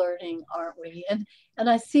all learning, aren't we? And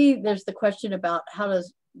I see there's the question about how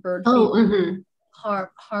does bird feeding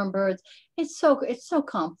harm birds. It's so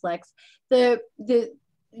complex. The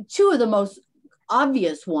two of the most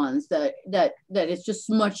obvious ones that is just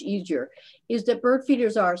much easier is that bird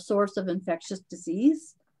feeders are a source of infectious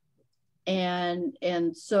disease. And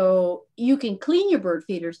so you can clean your bird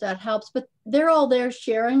feeders, that helps, but they're all there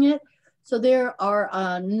sharing it. So there are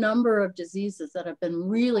a number of diseases that have been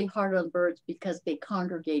really hard on birds because they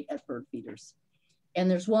congregate at bird feeders. And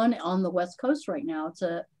there's one on the West Coast right now. It's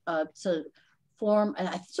a form, I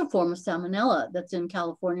think it's a form of salmonella that's in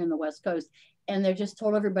California and the West Coast. And they just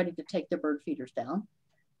told everybody to take their bird feeders down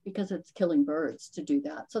because it's killing birds to do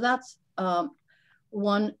that. So that's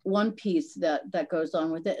one piece that goes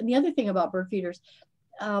on with it. And the other thing about bird feeders,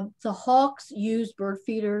 the hawks use bird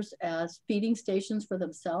feeders as feeding stations for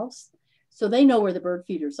themselves. So they know where the bird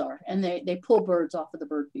feeders are, and they pull birds off of the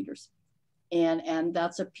bird feeders. And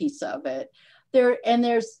that's a piece of it.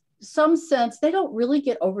 There's some sense they don't really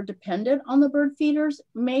get over dependent on the bird feeders,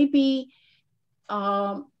 maybe,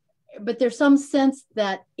 but there's some sense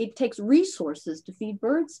that it takes resources to feed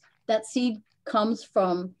birds. That seed comes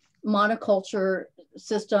from monoculture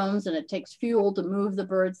systems, and it takes fuel to move the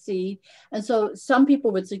bird seed. And so some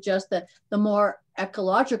people would suggest that the more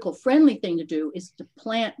ecological friendly thing to do is to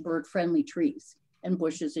plant bird friendly trees and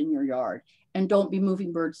bushes in your yard, and don't be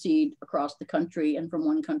moving bird seed across the country and from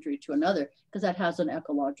one country to another, because that has an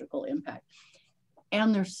ecological impact.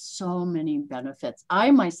 And there's so many benefits.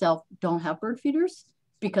 I myself don't have bird feeders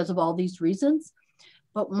because of all these reasons.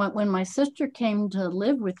 But when my sister came to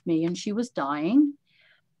live with me and she was dying,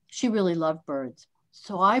 she really loved birds.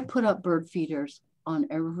 So I put up bird feeders on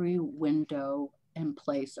every window and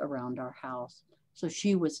place around our house. So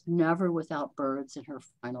she was never without birds in her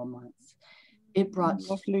final months. It brought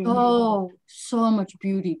so much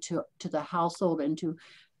beauty to the household and to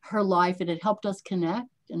her life, and it helped us connect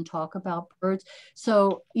and talk about birds.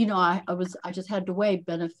 So, I just had to weigh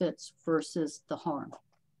benefits versus the harm.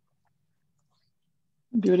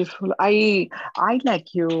 Beautiful. I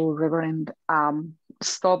like you, Reverend,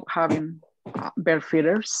 stop having bird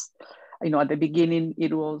feeders. At the beginning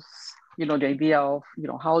it was, the idea of,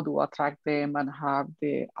 how to attract them and have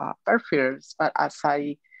the bird feeders. But as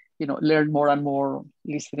I, learn more and more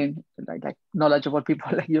listening, like knowledgeable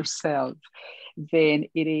people like yourself, then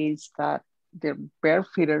it is that the bird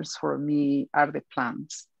feeders for me are the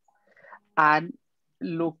plants. And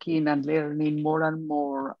looking and learning more and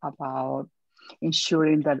more about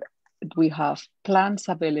ensuring that we have plants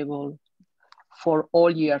available for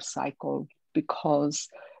all year cycle, because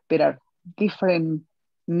there are different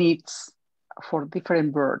needs for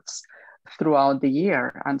different birds throughout the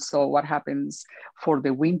year. And so what happens for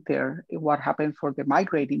the winter, what happened for the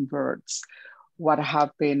migrating birds, what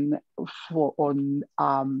happened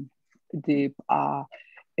on the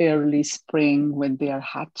early spring when they are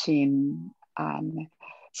hatching. And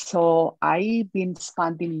so I've been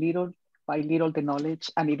expanding little by little the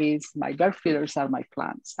knowledge, and it is my bird feeders are my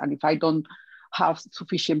plants. And if I don't have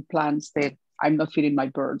sufficient plants, then I'm not feeding my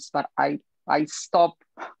birds. But I stop.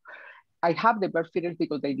 I have the bird feeders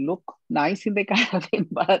because they look nice in the garden,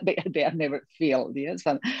 but they are never filled. Yes,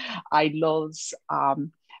 and I lost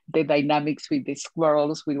the dynamics with the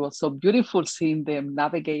squirrels. It was so beautiful seeing them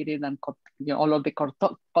navigating and all of the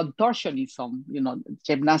contortionism,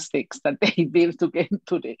 gymnastics that they did to get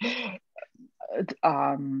to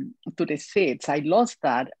the seeds. I lost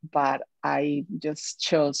that, but I just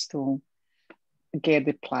chose to get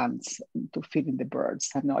the plants to feed in the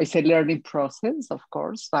birds. I know it's a learning process, of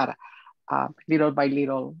course, but little by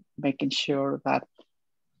little, making sure that,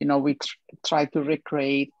 we try to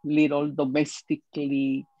recreate little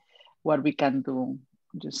domestically what we can do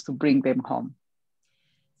just to bring them home.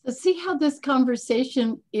 So see how this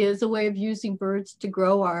conversation is a way of using birds to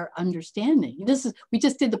grow our understanding. We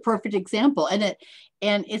just did the perfect example, and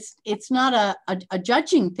it's not a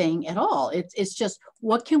judging thing at all. It's just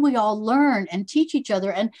what can we all learn and teach each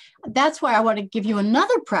other, and that's why I want to give you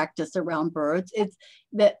another practice around birds. It's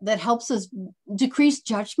that helps us decrease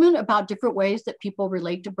judgment about different ways that people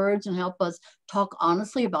relate to birds and help us talk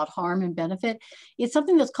honestly about harm and benefit. It's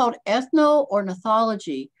something that's called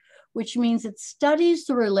ethno-ornithology, which means it studies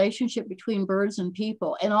the relationship between birds and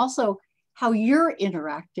people, and also how you're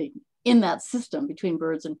interacting in that system between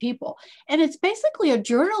birds and people. And it's basically a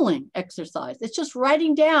journaling exercise. It's just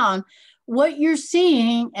writing down what you're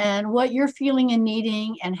seeing and what you're feeling and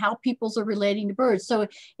needing and how peoples are relating to birds. So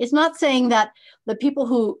it's not saying that the people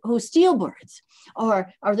who steal birds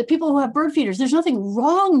or the people who have bird feeders, there's nothing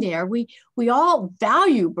wrong there. We all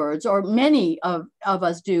value birds, or many of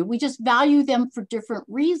us do. We just value them for different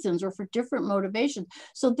reasons or for different motivations.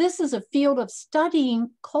 So this is a field of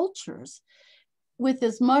studying cultures with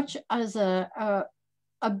as much as a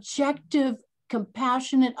objective,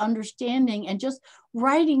 compassionate understanding and just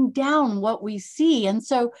writing down what we see. And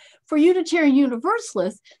so for Unitarian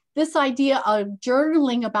Universalists, this idea of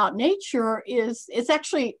journaling about nature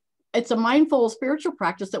it's a mindful spiritual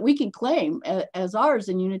practice that we can claim as ours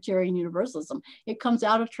in Unitarian Universalism. It comes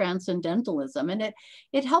out of transcendentalism, and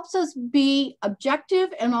it helps us be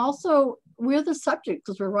objective, and also we're the subject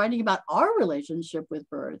because we're writing about our relationship with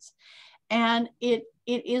birds. And it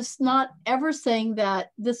is not ever saying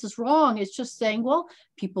that this is wrong. It's just saying, well,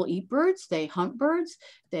 people eat birds, they hunt birds,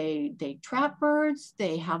 they trap birds,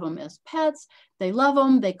 they have them as pets, they love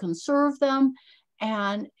them, they conserve them.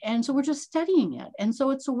 And so we're just studying it. And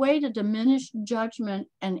so it's a way to diminish judgment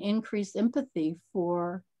and increase empathy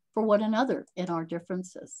for one another in our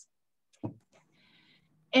differences.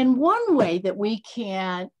 And one way that we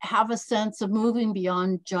can have a sense of moving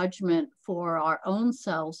beyond judgment for our own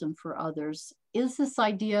selves and for others is this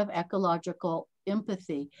idea of ecological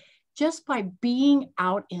empathy. Just by being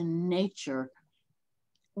out in nature,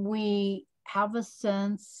 we have a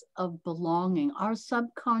sense of belonging. Our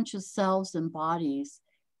subconscious selves and bodies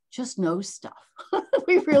just know stuff.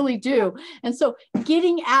 We really do. And so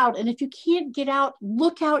getting out, and if you can't get out,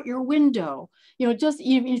 look out your window. Just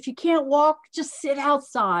even if you can't walk, just sit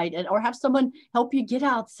outside or have someone help you get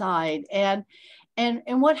outside. And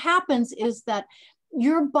what happens is that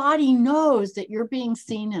your body knows that you're being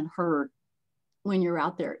seen and heard when you're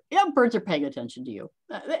out there. Birds are paying attention to you.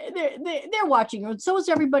 They're watching you, and so is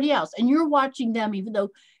everybody else. And you're watching them, even though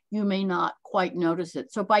you may not quite notice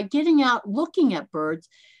it. So by getting out, looking at birds,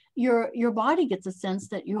 your body gets a sense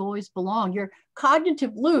that you always belong. Your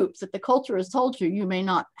cognitive loops that the culture has told you may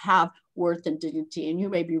not have worth and dignity, and you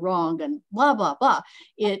may be wrong, and blah, blah, blah.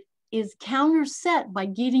 It is counterset by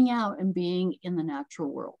getting out and being in the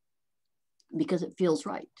natural world because it feels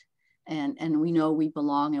right. And we know we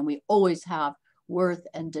belong, and we always have worth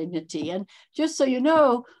and dignity. And just so you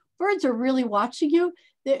know, birds are really watching you.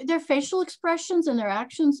 Their facial expressions and their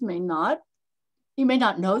actions may not. You may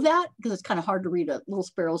not know that because it's kind of hard to read a little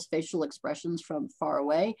sparrow's facial expressions from far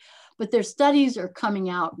away, but their studies are coming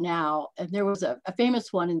out now. And there was a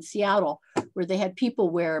famous one in Seattle where they had people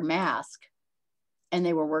wear a mask, and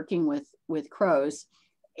they were working with crows.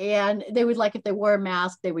 And they would, like, if they wore a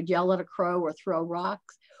mask, they would yell at a crow or throw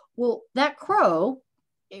rocks. Well, that crow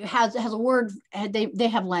has a word, they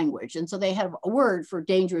have language. And so they have a word for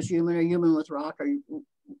dangerous human, or human with rock, or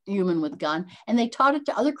human with gun. And they taught it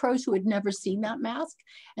to other crows who had never seen that mask.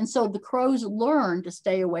 And so the crows learned to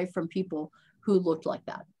stay away from people who looked like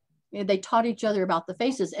that. They taught each other about the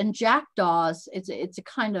faces. And jackdaws, it's a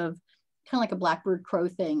kind of like a blackbird crow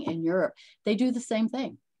thing in Europe. They do the same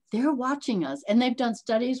thing. They're watching us, and they've done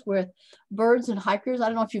studies with birds and hikers. I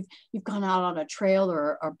don't know if you've gone out on a trail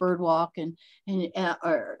or a bird walk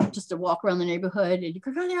or just a walk around the neighborhood, and you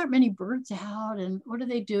go, oh, there aren't many birds out, and what are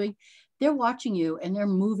they doing? They're watching you, and they're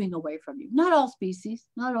moving away from you. Not all species,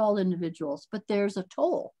 not all individuals, but there's a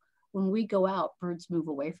toll. When we go out, birds move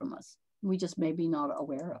away from us. We just may be not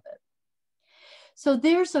aware of it. So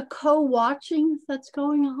there's a co-watching that's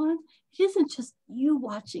going on. It isn't just you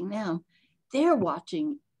watching them. They're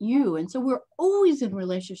watching you. And so we're always in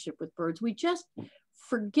relationship with birds. We just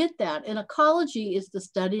forget that. And ecology is the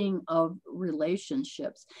studying of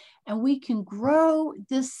relationships. And we can grow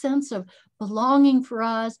this sense of belonging for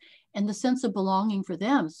us and the sense of belonging for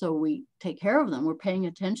them. So we take care of them. We're paying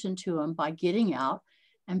attention to them by getting out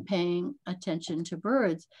and paying attention to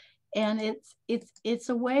birds. And it's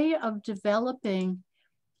a way of developing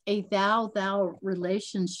a thou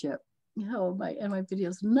relationship. My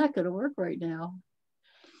video's not going to work right now.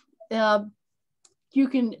 You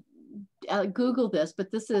can Google this, but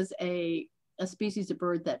this is a species of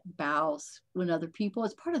bird that bows when other people,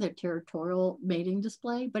 it's part of their territorial mating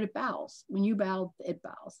display, but it bows. When you bow, it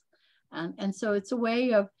bows. And so it's a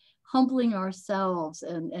way of humbling ourselves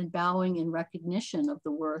and bowing in recognition of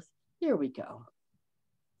the worth. There we go.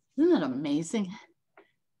 Isn't that amazing?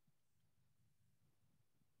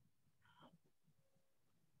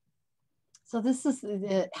 So this is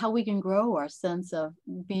how we can grow our sense of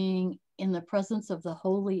being in the presence of the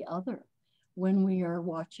holy other when we are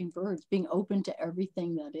watching birds, being open to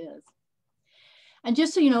everything that is. And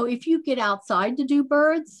just so you know, if you get outside to do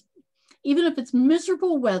birds, even if it's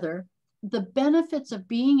miserable weather, the benefits of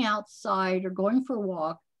being outside or going for a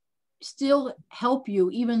walk still help you,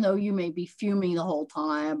 even though you may be fuming the whole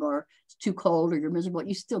time or it's too cold or you're miserable,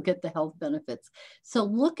 you still get the health benefits. So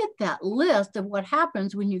look at that list of what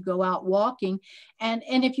happens when you go out walking. And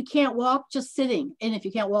if you can't walk, just sitting. And if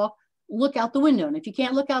you can't walk, look out the window. And if you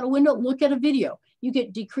can't look out a window, look at a video. You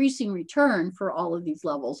get decreasing return for all of these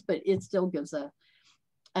levels, but it still gives a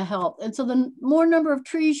help. And so the more number of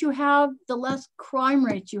trees you have, the less crime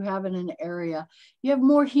rates you have in an area. You have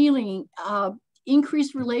more healing,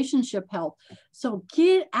 increased relationship health. So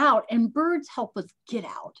get out, and birds help us get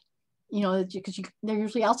out, you know, because they're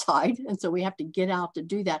usually outside. And so we have to get out to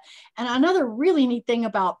do that. And another really neat thing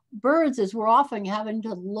about birds is we're often having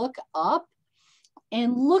to look up,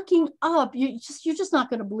 and looking up, you're just not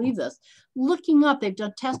going to believe this. Looking up, they've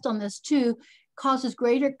done tests on this too, causes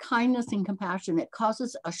greater kindness and compassion. It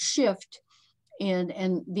causes a shift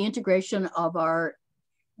in the integration of our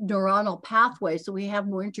neuronal pathway. So we have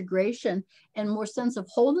more integration and more sense of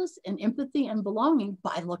wholeness and empathy and belonging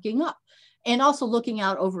by looking up. And also looking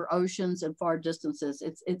out over oceans and far distances.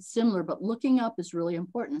 It's similar, but looking up is really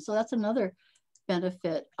important. So that's another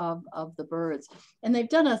benefit of the birds. And they've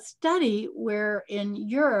done a study where in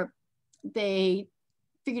Europe, they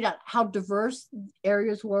figured out how diverse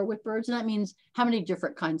areas were with birds. And that means how many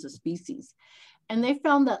different kinds of species. And they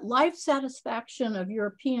found that life satisfaction of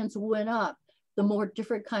Europeans went up the more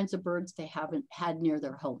different kinds of birds they haven't had near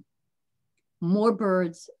their home. More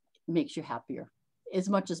birds makes you happier, as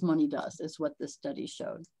much as money does, is what this study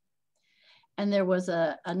showed. And there was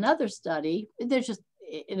another study, there's just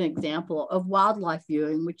an example of wildlife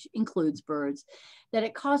viewing, which includes birds, that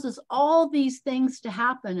it causes all these things to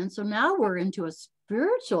happen. And so now we're into a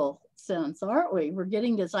spiritual sense, aren't we? We're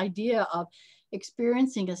getting this idea of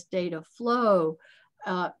experiencing a state of flow,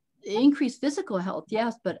 increased physical health,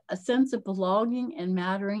 yes, but a sense of belonging and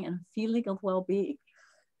mattering and a feeling of well-being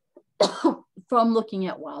from looking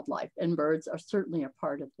at wildlife, and birds are certainly a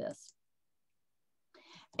part of this.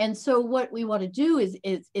 And so what we want to do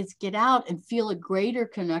is get out and feel a greater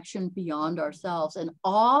connection beyond ourselves. And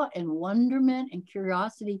awe and wonderment and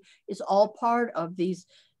curiosity is all part of these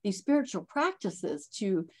spiritual practices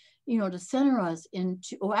to, you know, to center us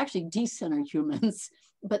into, or actually decenter humans,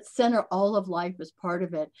 but center all of life as part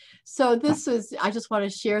of it. So this is, I just want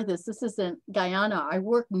to share this. This is in Guyana. I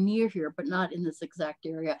work near here, but not in this exact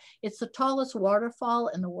area. It's the tallest waterfall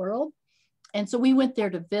in the world. And so we went there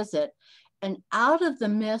to visit. And out of the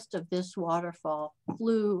mist of this waterfall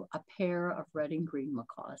flew a pair of red and green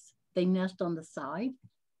macaws. They nest on the side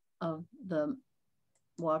of the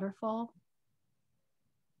waterfall.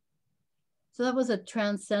 So that was a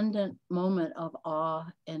transcendent moment of awe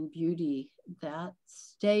and beauty that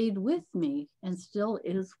stayed with me and still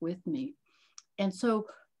is with me. And so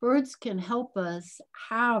birds can help us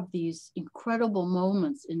have these incredible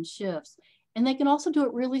moments and shifts. And they can also do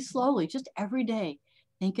it really slowly, just every day.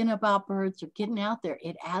 Thinking about birds or getting out there,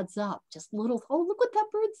 it adds up. Just little, oh, look what that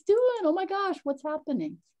bird's doing. Oh my gosh, what's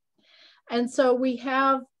happening? And so we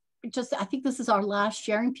have just, I think this is our last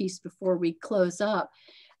sharing piece before we close up.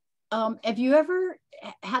 Have you ever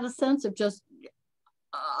had a sense of just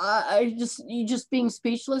being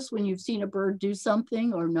speechless when you've seen a bird do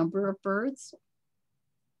something, or a number of birds?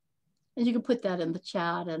 And you can put that in the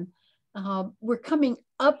chat. And we're coming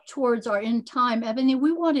up towards our end time. Ebony,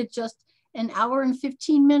 we wanted just an hour and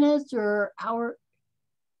 15 minutes or hour.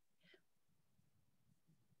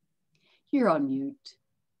 You're on mute.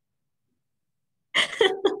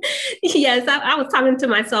 Yes, I was talking to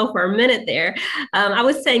myself for a minute there. I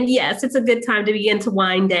was saying, yes, it's a good time to begin to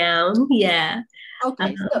wind down. Yeah.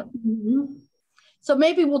 Okay. So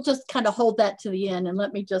maybe we'll just kind of hold that to the end, and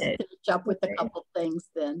let me just finish up with a couple things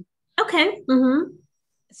then. Okay. Mm-hmm.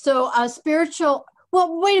 So spiritual,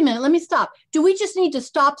 well, wait a minute, let me stop. Do we just need to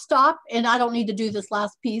stop, and I don't need to do this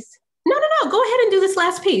last piece? No. Go ahead and do this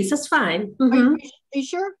last piece. That's fine. Mm-hmm. Are you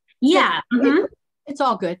sure? Yeah. Mm-hmm. It's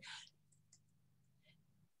all good.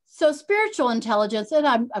 So spiritual intelligence, and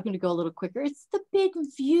I'm going to go a little quicker. It's the big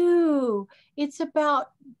view. It's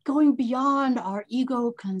about going beyond our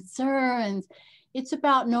ego concerns. It's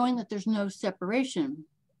about knowing that there's no separation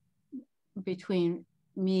between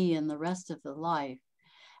me and the rest of the life.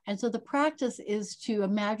 And so the practice is to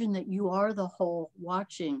imagine that you are the whole,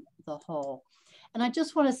 watching the whole. And I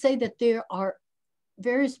just want to say that there are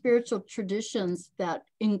various spiritual traditions that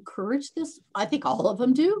encourage this. I think all of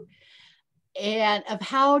them do. And of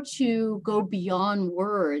how to go beyond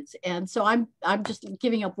words. And so I'm just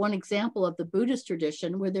giving up one example of the Buddhist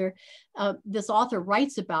tradition where this author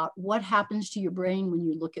writes about what happens to your brain when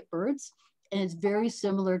you look at birds. and it's very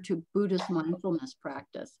similar to Buddhist mindfulness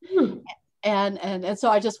practice. Hmm. And so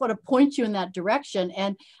I just want to point you in that direction.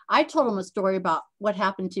 And I told him a story about what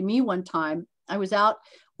happened to me one time. I was out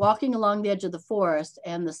walking along the edge of the forest,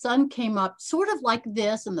 and the sun came up sort of like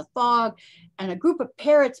this in the fog, and a group of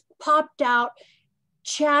parrots popped out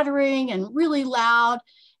chattering and really loud.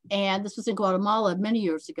 And this was in Guatemala many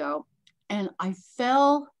years ago. And I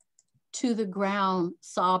fell to the ground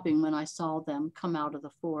sobbing when I saw them come out of the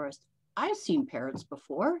forest. I've seen parrots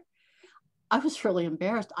before. I was really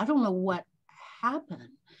embarrassed. I don't know what happened.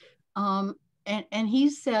 And he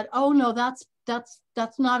said, "Oh no, that's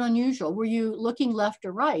not unusual. Were you looking left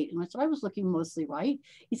or right?" And I said, "I was looking mostly right."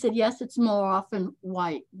 He said, "Yes, it's more often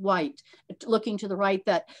white, looking to the right,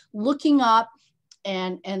 that looking up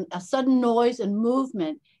and a sudden noise and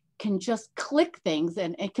movement can just click things,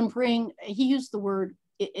 and it can bring," he used the word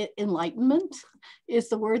enlightenment is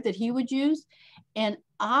the word that he would use. And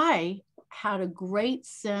I had a great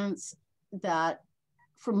sense that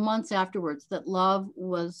for months afterwards, that love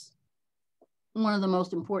was one of the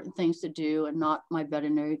most important things to do, and not my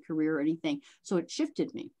veterinary career or anything. So it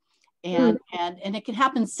shifted me. And it can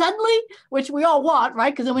happen suddenly, which we all want,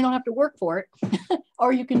 right? Because then we don't have to work for it,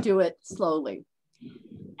 or you can do it slowly.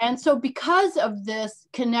 And so because of this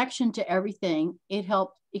connection to everything, it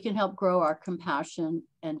can help grow our compassion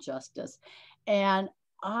and justice. And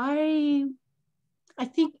I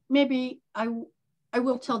think maybe I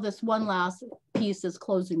will tell this one last piece as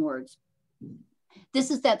closing words. This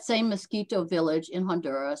is that same mosquito village in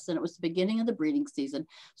Honduras, and it was the beginning of the breeding season.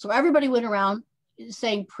 So everybody went around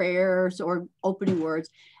saying prayers or opening words.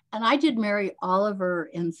 And I did Mary Oliver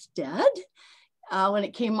instead when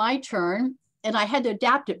it came my turn. And I had to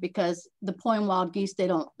adapt it because the poem Wild Geese, they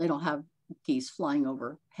don't have geese flying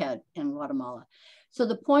overhead in Guatemala. So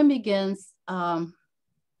the poem begins,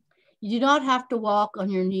 "You do not have to walk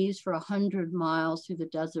on your knees for 100 miles through the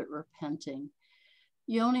desert repenting.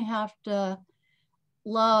 You only have to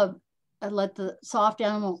love and let the soft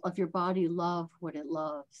animal of your body love what it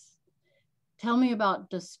loves. Tell me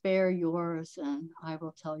about despair yours, and I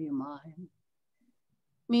will tell you mine.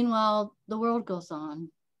 Meanwhile, the world goes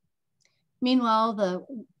on. Meanwhile,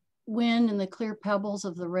 the wind and the clear pebbles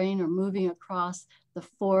of the rain are moving across the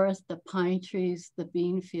forest, the pine trees, the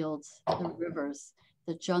bean fields, the rivers,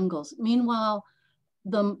 the jungles. Meanwhile,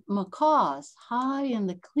 the macaws high in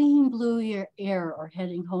the clean blue air are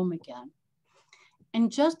heading home again."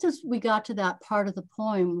 And just as we got to that part of the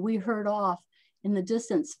poem, we heard off in the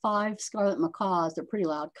distance 5 scarlet macaws, they're pretty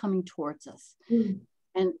loud, coming towards us.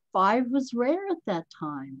 And 5 was rare at that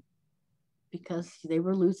time because they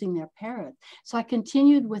were losing their parrot. So I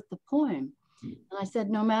continued with the poem. And I said,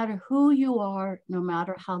 no matter who you are, no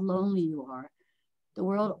matter how lonely you are, the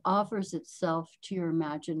world offers itself to your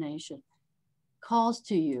imagination, calls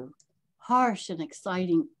to you, harsh and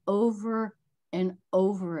exciting, over and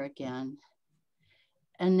over again,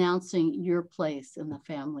 announcing your place in the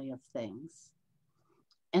family of things.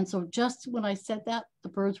 And so just when I said that, the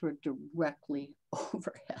birds were directly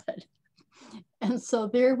overhead. And so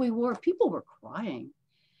there we were, people were crying.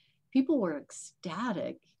 People were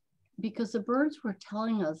ecstatic because the birds were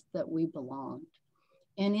telling us that we belonged.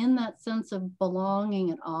 And in that sense of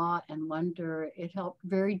belonging and awe and wonder, it helped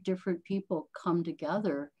very different people come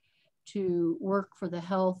together to work for the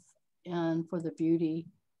health and for the beauty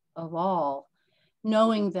of all,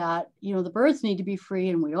 knowing that, you know, the birds need to be free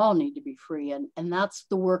and we all need to be free. And that's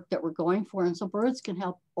the work that we're going for. And so birds can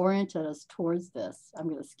help orient us towards this. I'm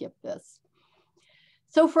going to skip this.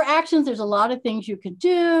 So for actions, there's a lot of things you can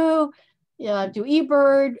do. Do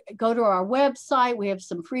eBird, go to our website. We have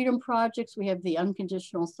some freedom projects. We have the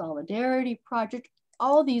Unconditional Solidarity Project,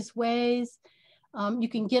 all these ways. You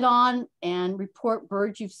can get on and report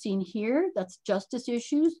birds you've seen here. That's justice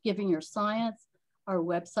issues, giving your science. Our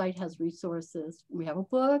website has resources. We have a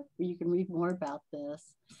book where you can read more about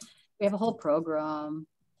this. We have a whole program.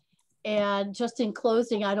 And just in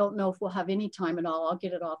closing, I don't know if we'll have any time at all. I'll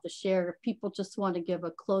get it off the share. If people just want to give a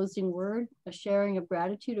closing word, a sharing of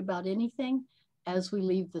gratitude about anything as we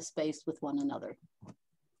leave the space with one another.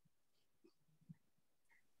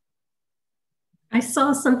 I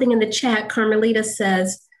saw something in the chat. Carmelita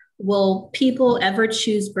says, will people ever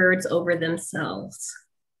choose birds over themselves?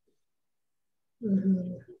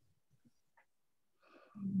 You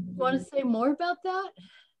want to say more about that?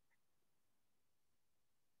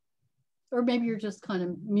 Or maybe you're just kind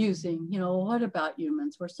of musing, you know, what about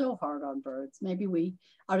humans? We're so hard on birds. Maybe we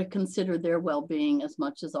ought to consider their well-being as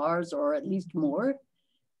much as ours, or at least more.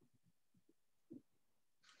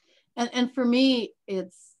 And for me,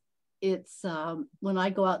 it's when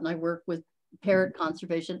I go out and I work with parrot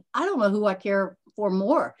conservation, I don't know who I care for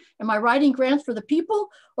more? Am I writing grants for the people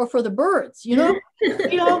or for the birds? Yeah,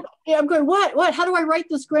 I'm going, what? How do I write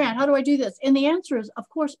this grant? How do I do this? And the answer is, of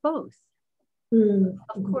course, both.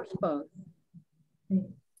 Of course, both.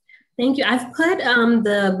 Thank you. I've put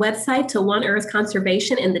the website to One Earth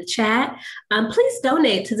Conservation in the chat. Please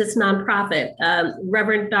donate to this nonprofit.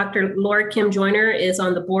 Reverend Dr. LoraKim Joyner is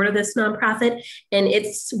on the board of this nonprofit, and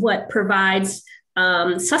it's what provides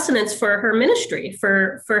sustenance for her ministry,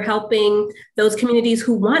 for helping those communities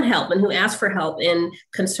who want help and who ask for help in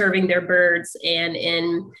conserving their birds and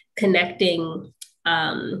in connecting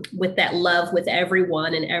with that love with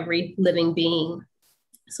everyone and every living being.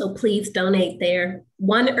 So please donate there.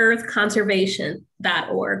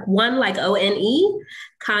 OneEarthConservation.org. One like ONE,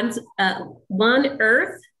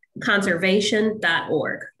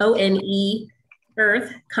 OneEarthConservation.org. ONE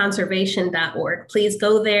earthconservation.org. Please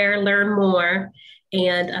go there, learn more,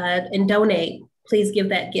 and donate. Please give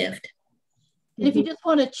that gift. And if you just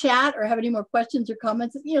want to chat or have any more questions or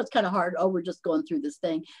comments, it's kind of hard. Oh, we're just going through this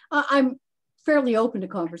thing. I'm fairly open to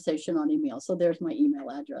conversation on email. So there's my email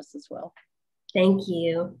address as well. Thank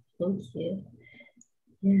you. Thank you.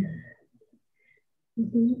 Yeah.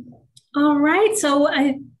 All right. So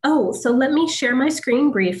so let me share my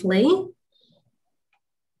screen briefly.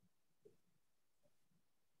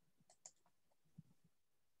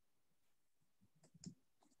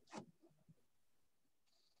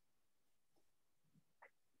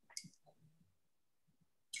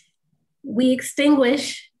 We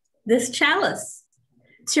extinguish this chalice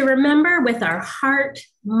to remember with our heart,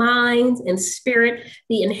 mind, and spirit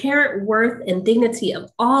the inherent worth and dignity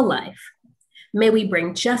of all life. May we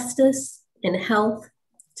bring justice and health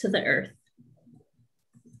to the earth.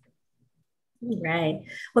 All right.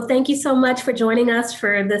 Well, thank you so much for joining us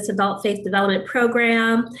for this Adult Faith Development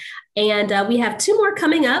Program. And we have 2 more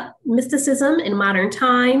coming up, Mysticism in Modern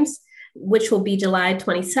Times, which will be July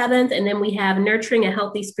 27th. And then we have Nurturing a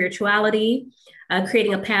Healthy Spirituality,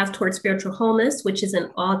 Creating a Path Towards Spiritual Wholeness, which is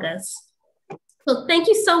in August. So thank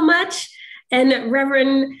you so much. And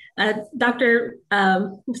Reverend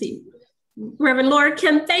Reverend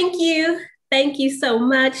LoraKim, thank you. Thank you so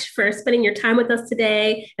much for spending your time with us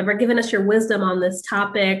today and for giving us your wisdom on this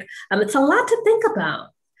topic. It's a lot to think about.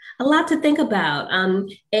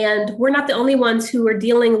 And we're not the only ones who are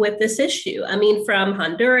dealing with this issue. I mean, from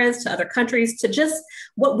Honduras to other countries to just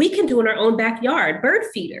what we can do in our own backyard, bird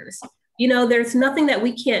feeders. There's nothing that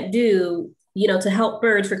we can't do, to help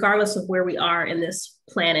birds, regardless of where we are in this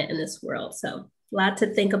planet, in this world. So a lot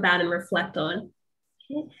to think about and reflect on.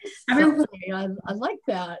 I like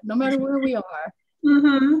that, no matter where we are.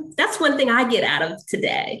 That's one thing I get out of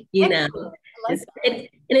today, and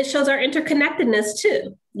it shows our interconnectedness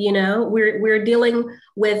too. We're dealing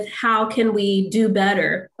with how can we do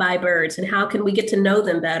better by birds and how can we get to know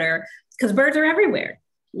them better, because birds are everywhere,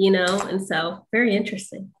 and so very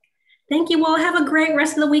interesting. Thank you. Well, have a great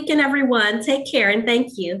rest of the weekend, everyone. Take care and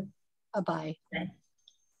thank you. Bye-bye. Bye.